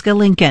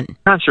Nebraska-Lincoln.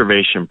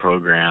 Conservation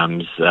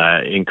programs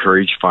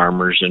encourage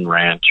farmers and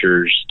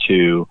ranchers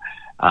to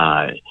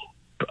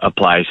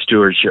apply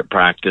stewardship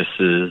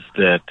practices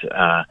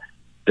that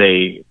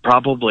they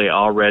probably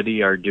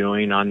already are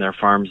doing on their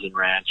farms and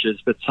ranches,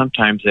 but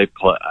sometimes they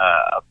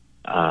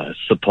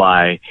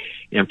supply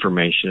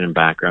information and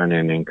background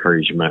and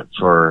encouragement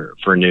for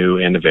new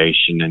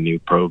innovation and new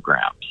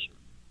programs.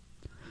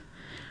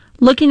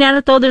 Looking at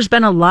it, though, there's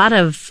been a lot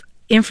of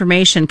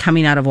information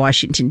coming out of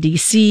Washington,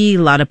 D.C.,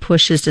 a lot of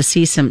pushes to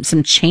see some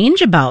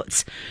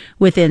change-abouts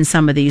within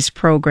some of these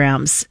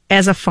programs.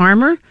 As a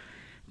farmer,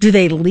 do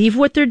they leave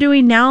what they're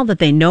doing now that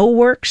they know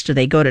works? Do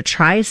they go to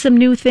try some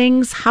new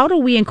things? How do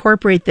we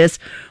incorporate this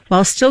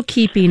while still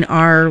keeping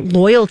our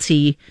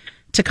loyalty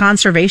to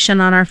conservation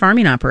on our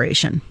farming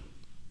operation?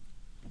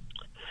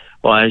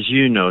 Well, as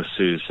you know,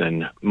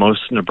 Susan,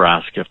 most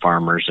Nebraska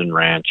farmers and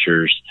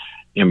ranchers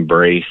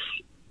embrace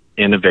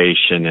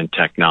innovation and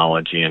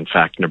technology. In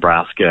fact,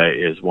 Nebraska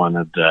is one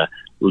of the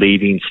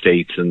leading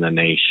states in the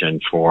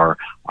nation for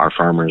our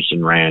farmers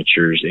and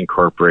ranchers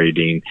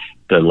incorporating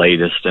the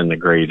latest and the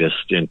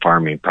greatest in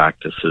farming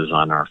practices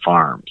on our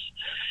farms.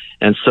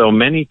 And so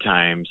many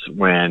times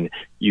when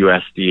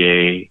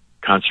USDA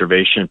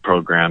conservation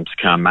programs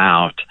come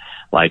out,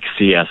 like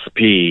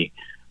CSP,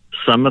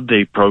 some of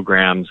the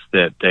programs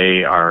that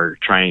they are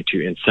trying to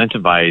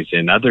incentivize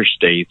in other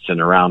states and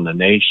around the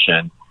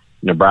nation,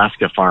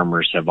 Nebraska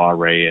farmers have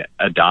already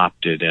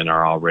adopted and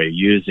are already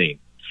using.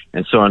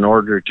 And so in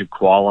order to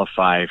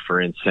qualify for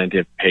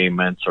incentive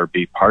payments or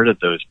be part of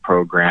those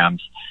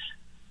programs,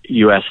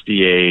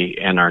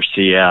 USDA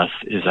NRCS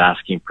is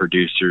asking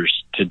producers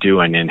to do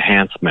an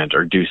enhancement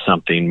or do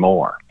something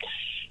more.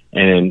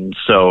 And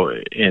so,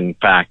 in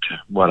fact,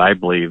 what I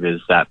believe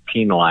is that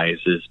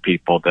penalizes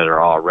people that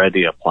are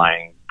already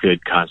applying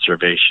good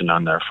conservation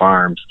on their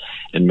farms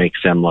and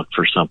makes them look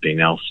for something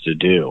else to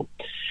do.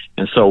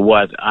 And so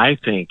what I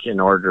think,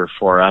 in order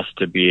for us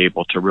to be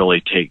able to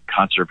really take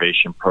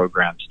conservation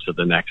programs to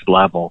the next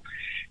level,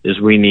 is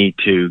we need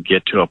to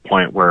get to a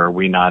point where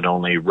we not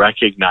only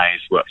recognize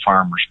what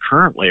farmers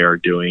currently are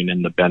doing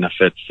and the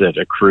benefits that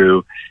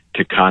accrue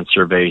to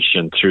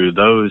conservation through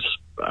those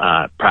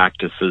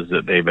practices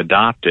that they've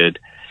adopted,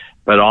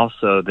 but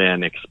also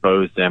then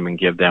expose them and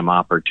give them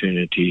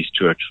opportunities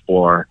to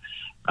explore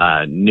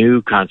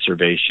new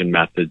conservation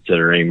methods that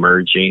are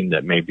emerging,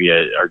 that maybe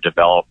are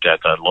developed at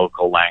a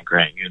local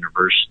land-grant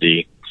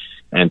university,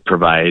 and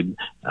provide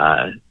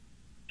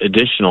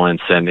additional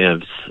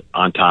incentives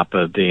on top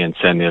of the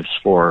incentives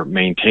for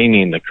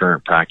maintaining the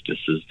current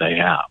practices they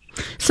have.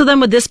 So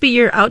then would this be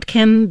your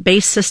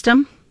outcome-based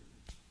system?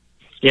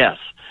 Yes.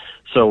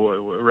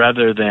 So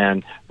rather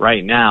than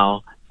right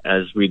now,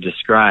 as we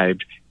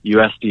described,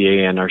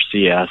 USDA and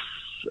NRCS,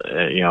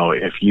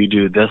 if you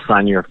do this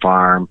on your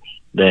farm,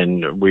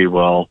 then we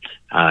will,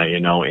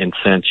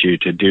 incent you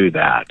to do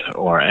that.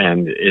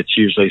 And it's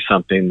usually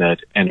something that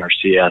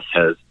NRCS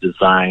has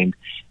designed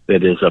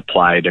that is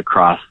applied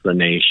across the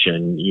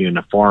nation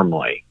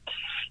uniformly.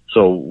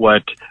 So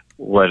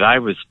what I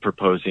was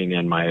proposing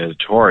in my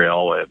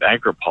editorial at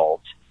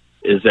AgriPulse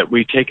is that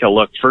we take a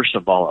look, first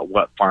of all, at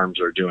what farms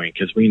are doing,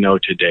 because we know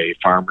today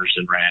farmers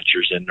and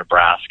ranchers in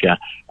Nebraska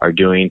are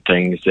doing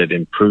things that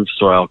improve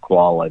soil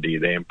quality,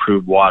 they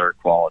improve water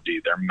quality,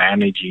 they're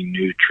managing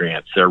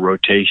nutrients, they're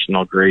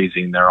rotational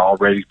grazing, they're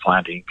already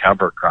planting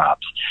cover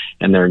crops,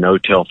 and they're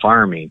no-till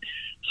farming.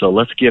 So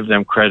let's give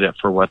them credit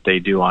for what they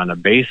do on a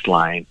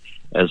baseline,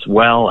 as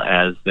well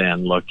as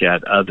then look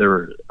at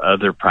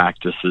other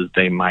practices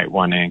they might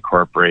want to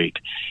incorporate.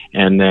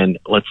 And then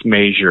let's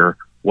measure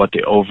what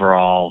the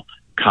overall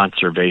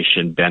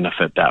conservation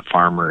benefit that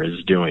farmer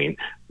is doing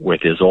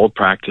with his old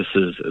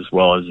practices as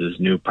well as his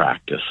new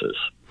practices.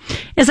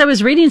 As I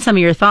was reading some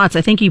of your thoughts,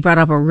 I think you brought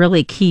up a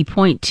really key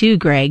point too,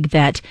 Greg,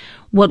 that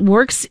what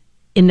works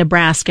in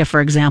Nebraska,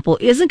 for example,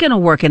 isn't going to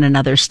work in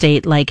another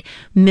state like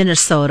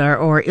Minnesota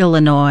or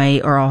Illinois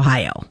or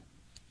Ohio.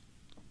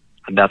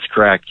 That's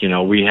correct.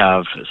 We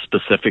have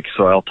specific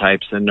soil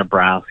types in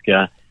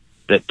Nebraska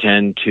that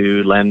tend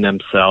to lend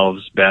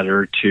themselves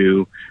better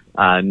to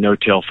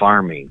no-till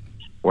farming,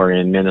 where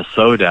in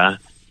Minnesota,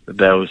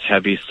 those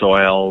heavy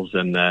soils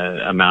and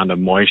the amount of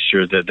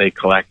moisture that they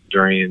collect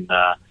during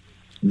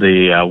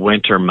the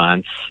winter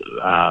months,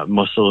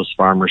 most of those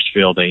farmers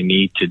feel they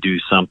need to do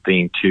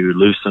something to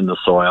loosen the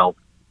soil,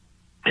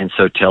 and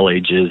so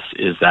tillage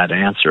is that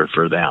answer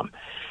for them.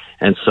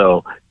 And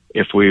so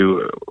if we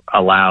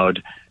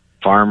allowed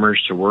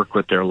farmers to work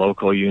with their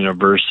local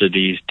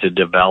universities to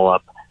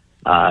develop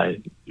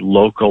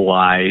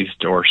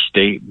localized or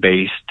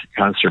state-based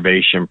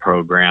conservation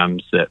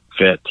programs that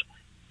fit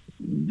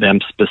them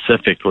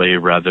specifically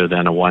rather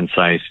than a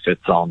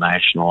one-size-fits-all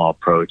national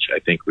approach, I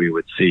think we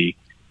would see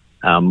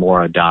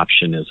more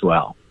adoption as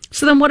well.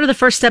 So then what are the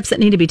first steps that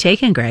need to be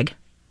taken, Greg?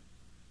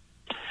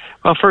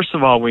 Well, first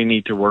of all, we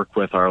need to work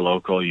with our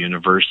local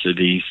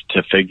universities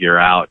to figure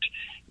out,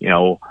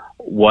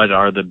 what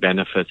are the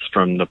benefits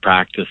from the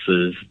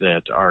practices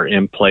that are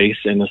in place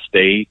in the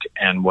state,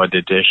 and what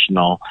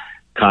additional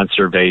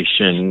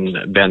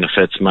conservation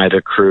benefits might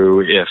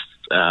accrue if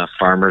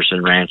farmers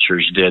and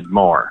ranchers did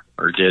more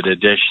or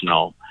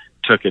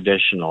took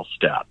additional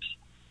steps.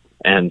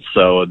 And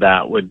so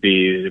that would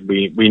be,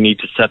 we need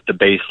to set the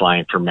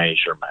baseline for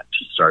measurement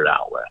to start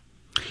out with.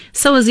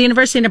 So is the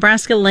University of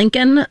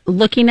Nebraska-Lincoln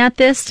looking at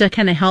this to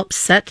kind of help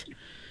set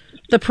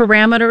the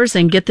parameters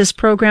and get this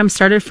program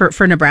started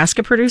for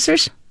Nebraska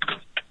producers?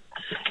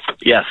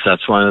 Yes,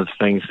 that's one of the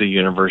things the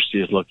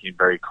university is looking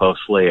very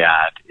closely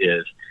at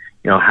is,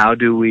 how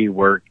do we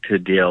work to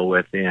deal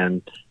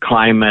within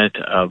climate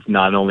of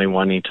not only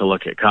wanting to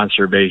look at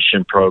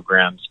conservation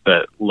programs,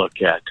 but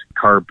look at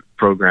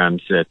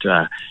programs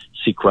that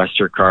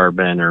sequester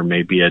carbon or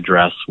maybe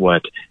address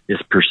what is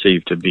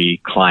perceived to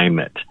be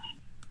climate.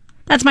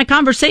 That's my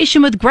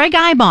conversation with Greg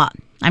Ibach.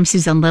 I'm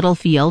Susan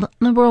Littlefield on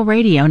the Rural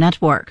Radio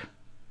Network.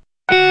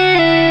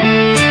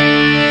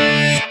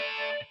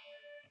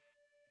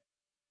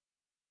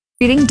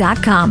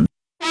 Reading.com.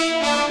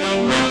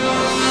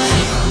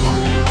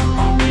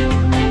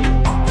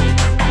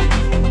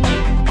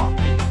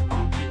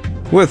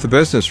 With the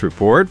business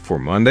report for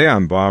Monday,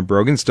 I'm Bob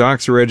Brogan.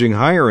 Stocks are edging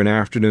higher in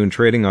afternoon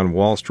trading on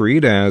Wall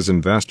Street as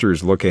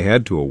investors look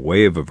ahead to a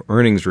wave of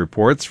earnings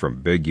reports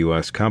from big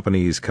U.S.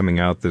 companies coming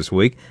out this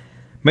week.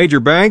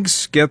 Major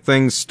banks get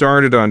things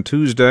started on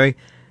Tuesday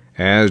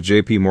as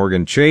J.P.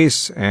 Morgan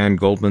Chase and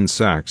Goldman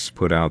Sachs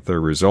put out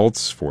their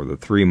results for the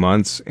 3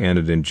 months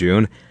ended in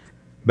June.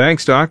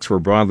 Bank stocks were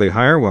broadly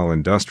higher while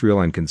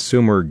industrial and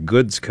consumer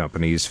goods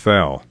companies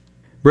fell.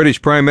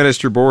 British Prime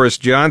Minister Boris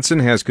Johnson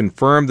has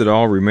confirmed that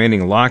all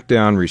remaining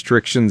lockdown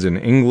restrictions in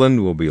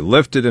England will be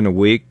lifted in a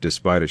week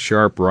despite a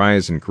sharp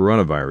rise in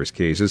coronavirus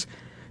cases.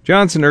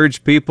 Johnson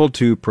urged people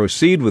to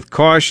proceed with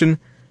caution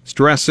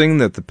stressing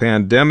that the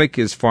pandemic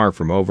is far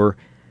from over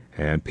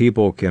and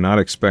people cannot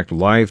expect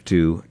life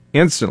to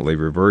instantly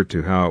revert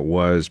to how it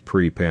was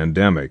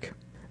pre-pandemic.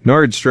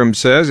 Nordstrom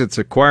says it's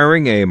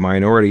acquiring a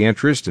minority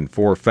interest in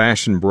 4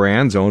 fashion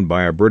brands owned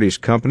by a British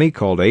company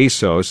called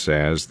ASOS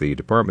as the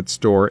department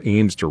store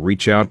aims to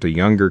reach out to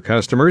younger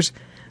customers.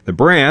 The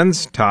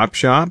brands,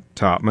 Topshop,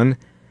 Topman,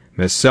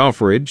 Miss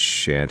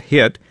Selfridge, and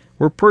Hit,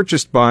 were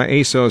purchased by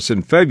ASOS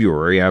in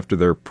February after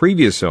their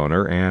previous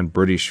owner and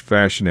British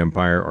fashion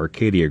empire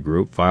Arcadia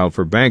Group filed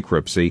for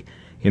bankruptcy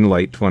in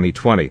late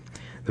 2020.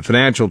 The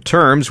financial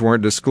terms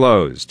weren't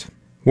disclosed.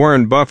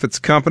 Warren Buffett's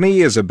company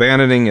is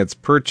abandoning its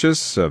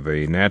purchase of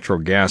a natural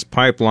gas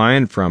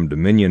pipeline from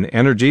Dominion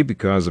Energy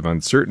because of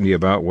uncertainty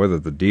about whether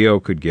the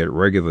deal could get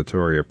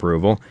regulatory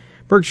approval.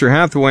 Berkshire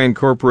Hathaway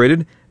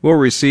Incorporated will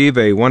receive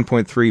a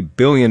 $1.3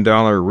 billion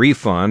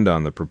refund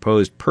on the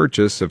proposed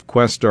purchase of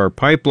Questar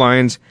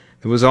Pipelines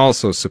that was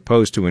also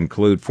supposed to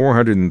include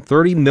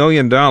 $430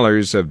 million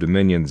of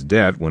Dominion's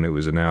debt when it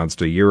was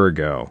announced a year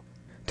ago.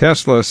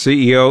 Tesla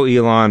CEO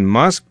Elon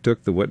Musk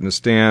took the witness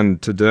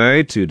stand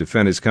today to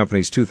defend his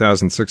company's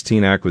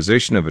 2016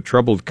 acquisition of a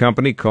troubled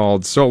company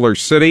called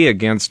SolarCity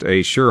against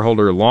a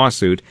shareholder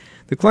lawsuit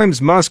that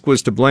claims Musk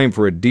was to blame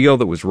for a deal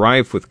that was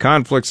rife with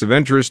conflicts of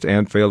interest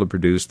and failed to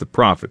produce the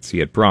profits he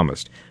had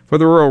promised. For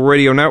the Rural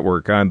Radio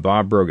Network, I'm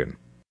Bob Brogan.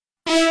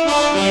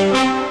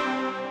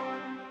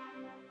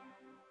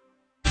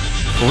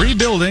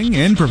 Rebuilding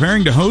and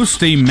preparing to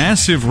host a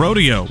massive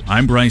rodeo.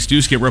 I'm Bryce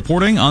Duskett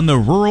reporting on the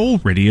Rural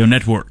Radio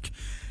Network.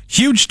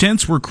 Huge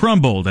tents were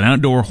crumbled and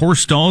outdoor horse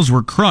stalls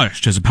were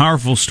crushed as a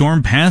powerful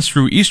storm passed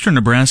through eastern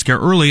Nebraska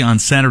early on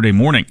Saturday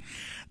morning.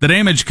 The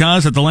damage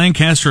caused at the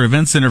Lancaster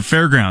Event Center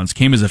Fairgrounds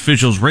came as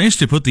officials raced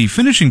to put the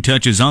finishing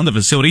touches on the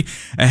facility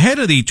ahead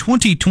of the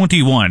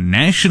 2021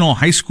 National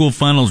High School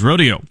Finals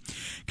Rodeo.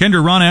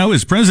 Kendra Ronau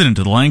is president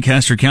of the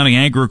Lancaster County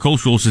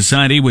Agricultural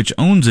Society, which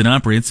owns and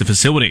operates the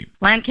facility.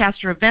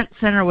 Lancaster Event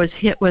Center was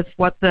hit with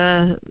what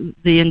the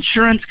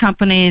insurance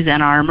companies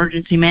and our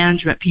emergency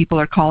management people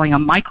are calling a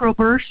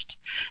microburst.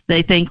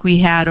 They think we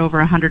had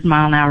over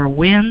 100-mile-an-hour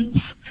winds,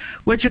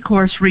 which of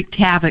course wreaked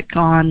havoc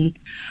on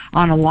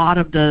a lot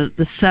of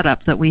the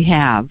setup that we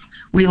have.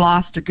 We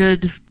lost a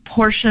good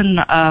portion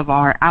of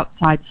our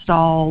outside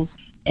stalls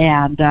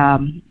and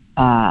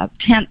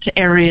tent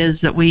areas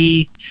that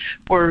we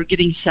were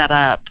getting set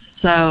up.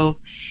 So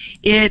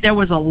there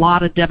was a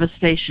lot of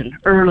devastation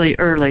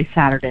early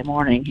Saturday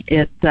morning.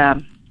 It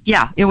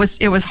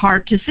was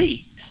hard to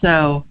see.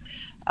 So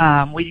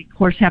we of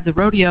course have the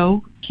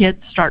rodeo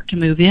kids start to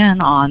move in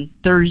on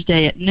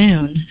Thursday at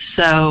noon.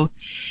 So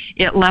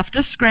it left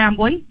us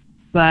scrambling.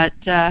 But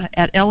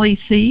at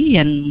LEC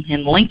and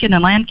in Lincoln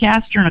and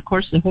Lancaster and of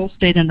course the whole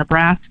state of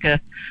Nebraska,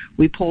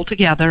 we pulled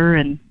together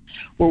and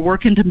we're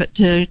working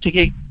to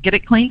get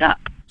it cleaned up.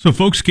 So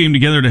folks came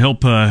together to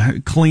help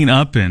clean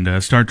up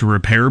and start to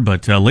repair,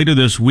 but later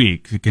this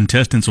week, the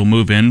contestants will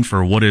move in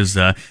for what is,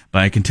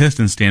 by a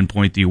contestant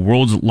standpoint, the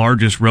world's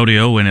largest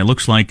rodeo, and it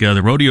looks like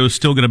the rodeo is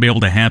still going to be able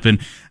to happen.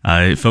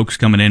 Folks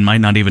coming in might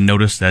not even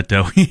notice that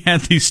we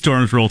had these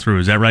storms roll through.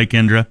 Is that right,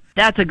 Kendra?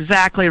 That's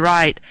exactly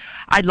right.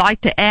 I'd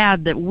like to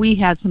add that we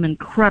had some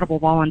incredible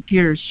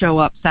volunteers show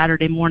up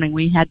Saturday morning.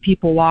 We had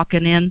people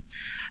walking in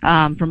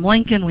from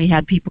Lincoln. We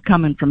had people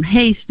coming from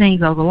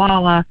Hastings,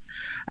 Ogallala.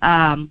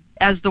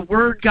 As the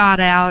word got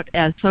out,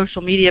 as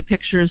social media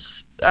pictures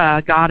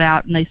got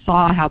out, and they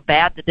saw how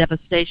bad the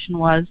devastation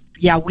was,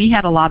 yeah, we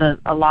had a lot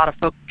of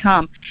folks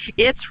come.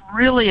 It's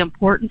really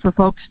important for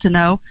folks to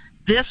know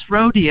this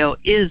rodeo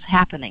is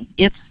happening.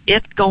 It's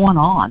going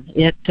on.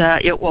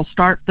 It will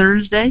start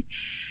Thursday.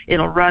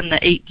 It'll run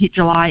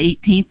July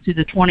 18th through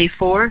the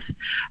 24th.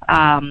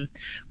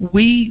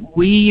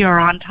 We are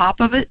on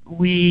top of it.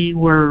 We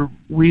were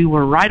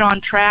right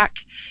on track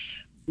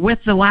with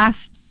the last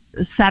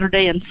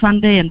Saturday and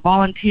Sunday and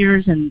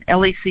volunteers and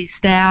LEC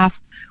staff.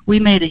 We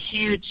made a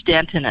huge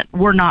dent in it.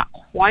 We're not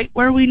quite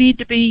where we need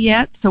to be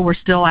yet, so we're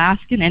still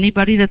asking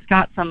anybody that's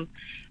got some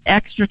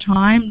extra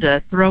time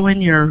to throw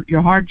in your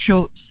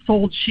hard-soled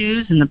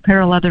shoes and a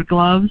pair of leather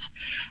gloves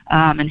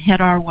and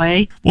head our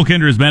way. Well,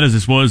 Kendra, as bad as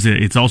this was,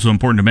 it's also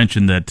important to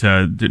mention that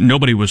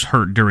nobody was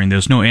hurt during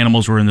this. No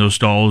animals were in those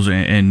stalls,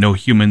 and no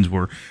humans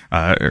were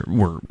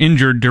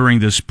injured during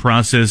this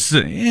process.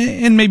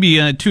 And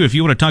maybe, too, if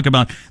you want to talk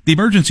about the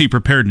emergency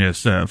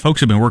preparedness,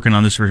 folks have been working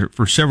on this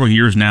for several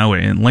years now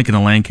in Lincoln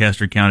and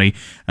Lancaster County.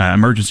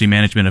 Emergency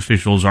management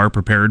officials are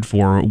prepared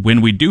for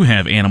when we do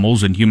have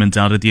animals and humans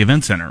out at the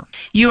event center.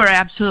 You are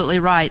absolutely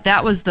right.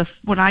 That was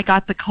when I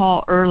got the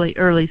call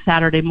early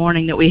Saturday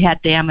morning that we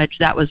had damage.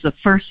 That was the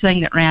first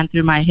thing that ran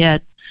through my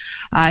head.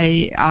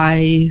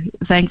 I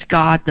thanked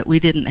God that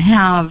we didn't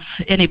have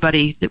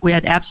anybody, that we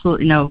had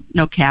absolutely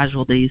no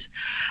casualties.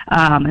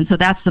 And so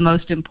that's the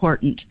most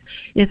important.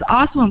 It's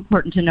also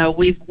important to know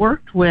we've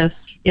worked with,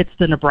 it's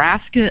the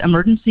Nebraska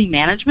Emergency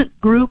Management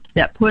Group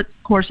that puts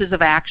courses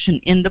of action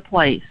into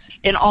place.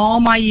 In all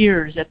my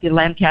years at the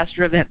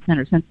Lancaster Event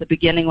Center, since the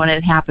beginning when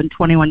it happened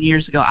 21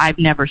 years ago, I've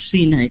never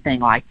seen anything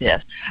like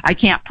this. I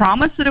can't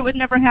promise that it would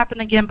never happen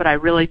again, but I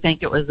really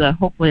think it was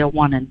hopefully a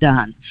one and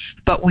done.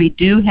 But we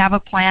do have a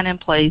plan in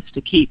place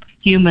to keep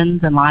humans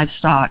and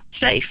livestock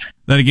safe.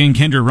 That again,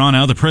 Kendra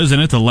Ronau, the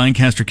president of the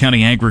Lancaster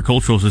County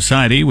Agricultural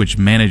Society, which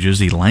manages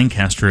the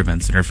Lancaster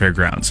Event Center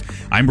Fairgrounds.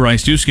 I'm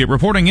Bryce Duskett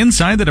reporting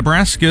inside the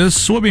Nebraska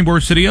Soybean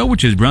Board Studio,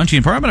 which is brought to you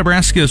in part by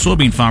Nebraska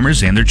soybean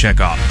farmers and their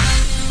checkoff.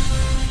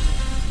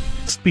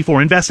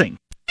 Before investing.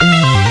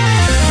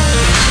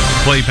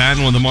 Clay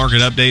Patton with the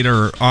market update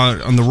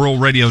on the Rural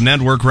Radio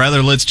Network.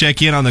 Rather, let's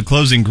check in on the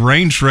closing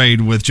grain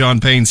trade with John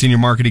Payne, Senior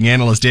Marketing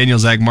Analyst,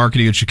 Daniels Ag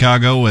Marketing in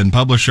Chicago, and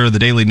publisher of the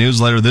daily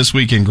newsletter This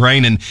Week in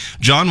Grain. And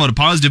John, what a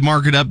positive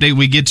market update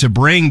we get to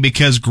bring,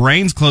 because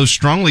grains closed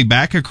strongly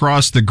back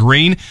across the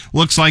green.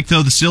 Looks like,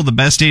 though, still the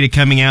best data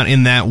coming out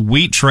in that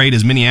wheat trade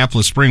as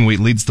Minneapolis spring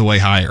wheat leads the way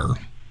higher.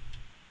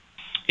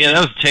 Yeah, that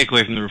was the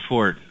takeaway from the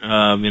report.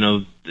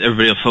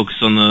 Everybody will focus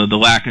on the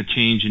lack of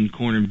change in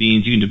corn and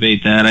beans. You can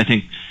debate that. I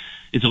think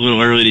it's a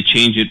little early to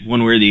change it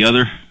one way or the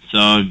other. So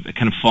I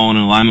kind of fall in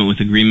alignment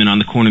with agreement on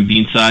the corn and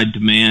bean side.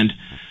 Demand,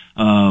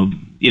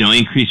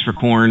 increase for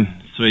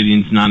corn,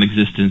 soybeans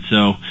non-existent.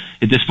 So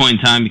at this point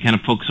in time, you kind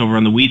of focus over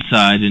on the wheat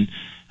side, and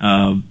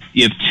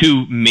you have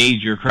two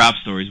major crop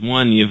stories.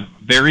 One, you have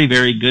very,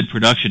 very good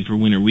production for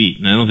winter wheat,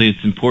 and I don't think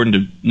it's important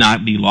to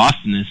not be lost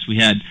in this. We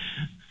had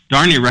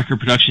darn near record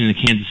production in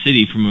Kansas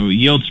City from a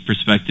yields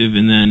perspective,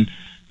 and then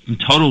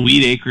total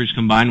wheat acres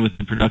combined with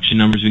the production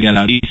numbers we got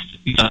out east,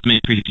 we got some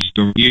increases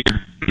over year.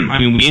 I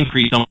mean, we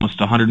increased almost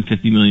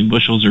 150 million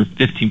bushels, or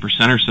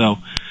 15% or so.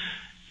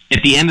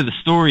 At the end of the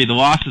story, the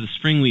loss of the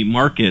spring wheat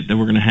market that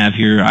we're going to have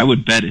here, I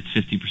would bet it's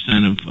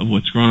 50% of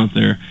what's grown up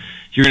there.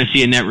 You're going to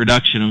see a net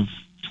reduction of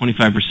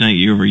 25%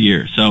 year over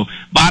year. So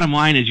bottom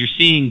line is you're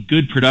seeing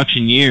good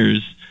production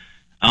years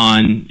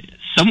on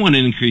somewhat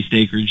increased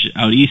acreage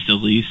out east at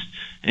least,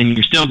 and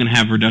you're still going to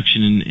have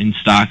reduction in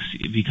stocks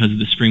because of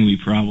the spring wheat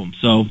problem.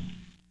 So,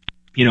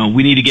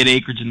 we need to get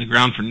acreage in the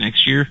ground for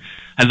next year.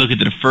 I look at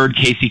the deferred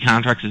KC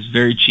contracts as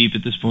very cheap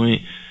at this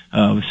point,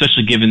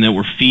 especially given that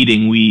we're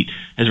feeding wheat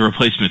as a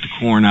replacement to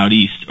corn out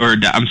east,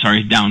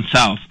 down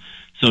south.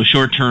 So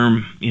short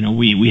term,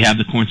 we have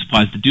the corn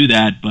supplies to do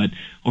that, but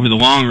over the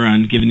long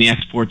run, given the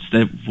exports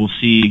that we'll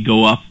see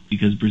go up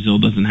because Brazil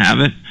doesn't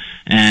have it,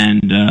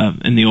 and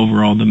the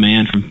overall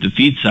demand from the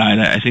feed side,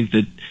 I think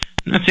that,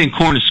 I'm not saying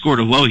corn has scored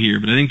a low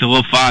here, but I think the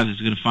low fives is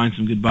going to find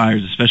some good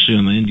buyers, especially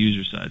on the end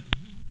user side.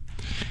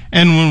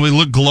 And when we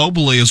look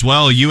globally as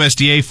well,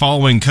 USDA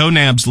following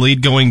CONAB's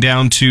lead, going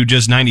down to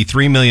just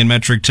 93 million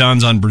metric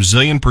tons on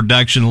Brazilian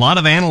production. A lot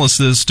of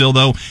analysts still,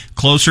 though,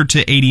 closer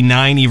to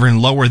 89, even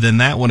lower than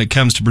that when it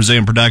comes to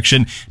Brazilian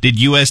production. Did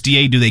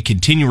USDA, do they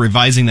continue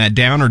revising that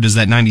down, or does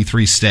that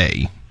 93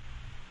 stay?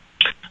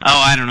 Oh,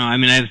 I don't know. I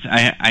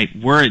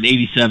mean, we're at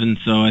 87,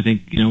 so I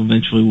think,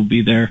 eventually we'll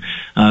be there.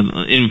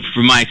 And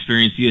from my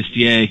experience,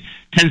 USDA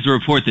tends to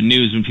report the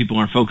news when people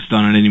aren't focused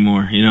on it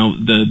anymore.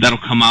 That'll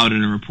come out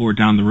in a report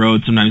down the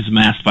road, sometimes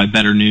masked by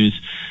better news.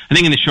 I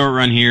think in the short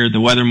run here,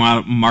 the weather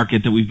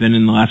market that we've been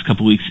in the last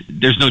couple of weeks,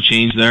 there's no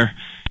change there.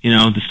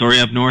 The story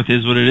up north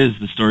is what it is.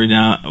 The story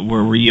down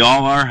where you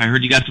all are, I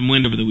heard you got some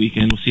wind over the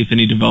weekend. We'll see if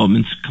any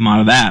developments come out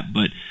of that.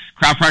 But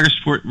crop progress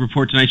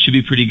report tonight should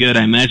be pretty good.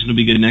 I imagine it'll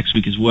be good next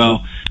week as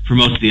well for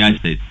most of the United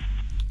States.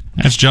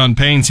 That's John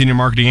Payne, Senior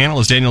Marketing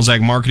Analyst, Daniels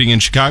Ag Marketing in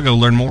Chicago.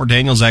 Learn more at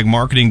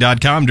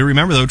danielsagmarketing.com. Do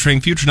remember, though,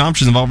 trading futures and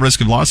options involve risk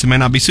of loss and may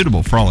not be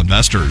suitable for all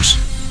investors.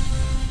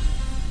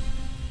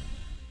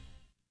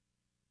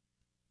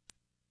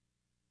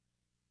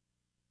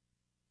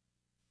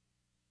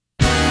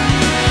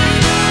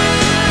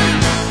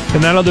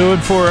 And that'll do it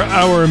for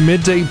our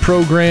midday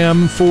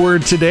program for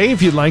today.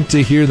 If you'd like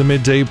to hear the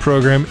midday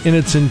program in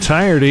its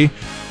entirety,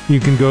 you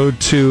can go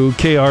to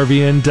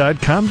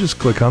krvn.com. Just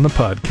click on the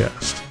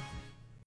podcast.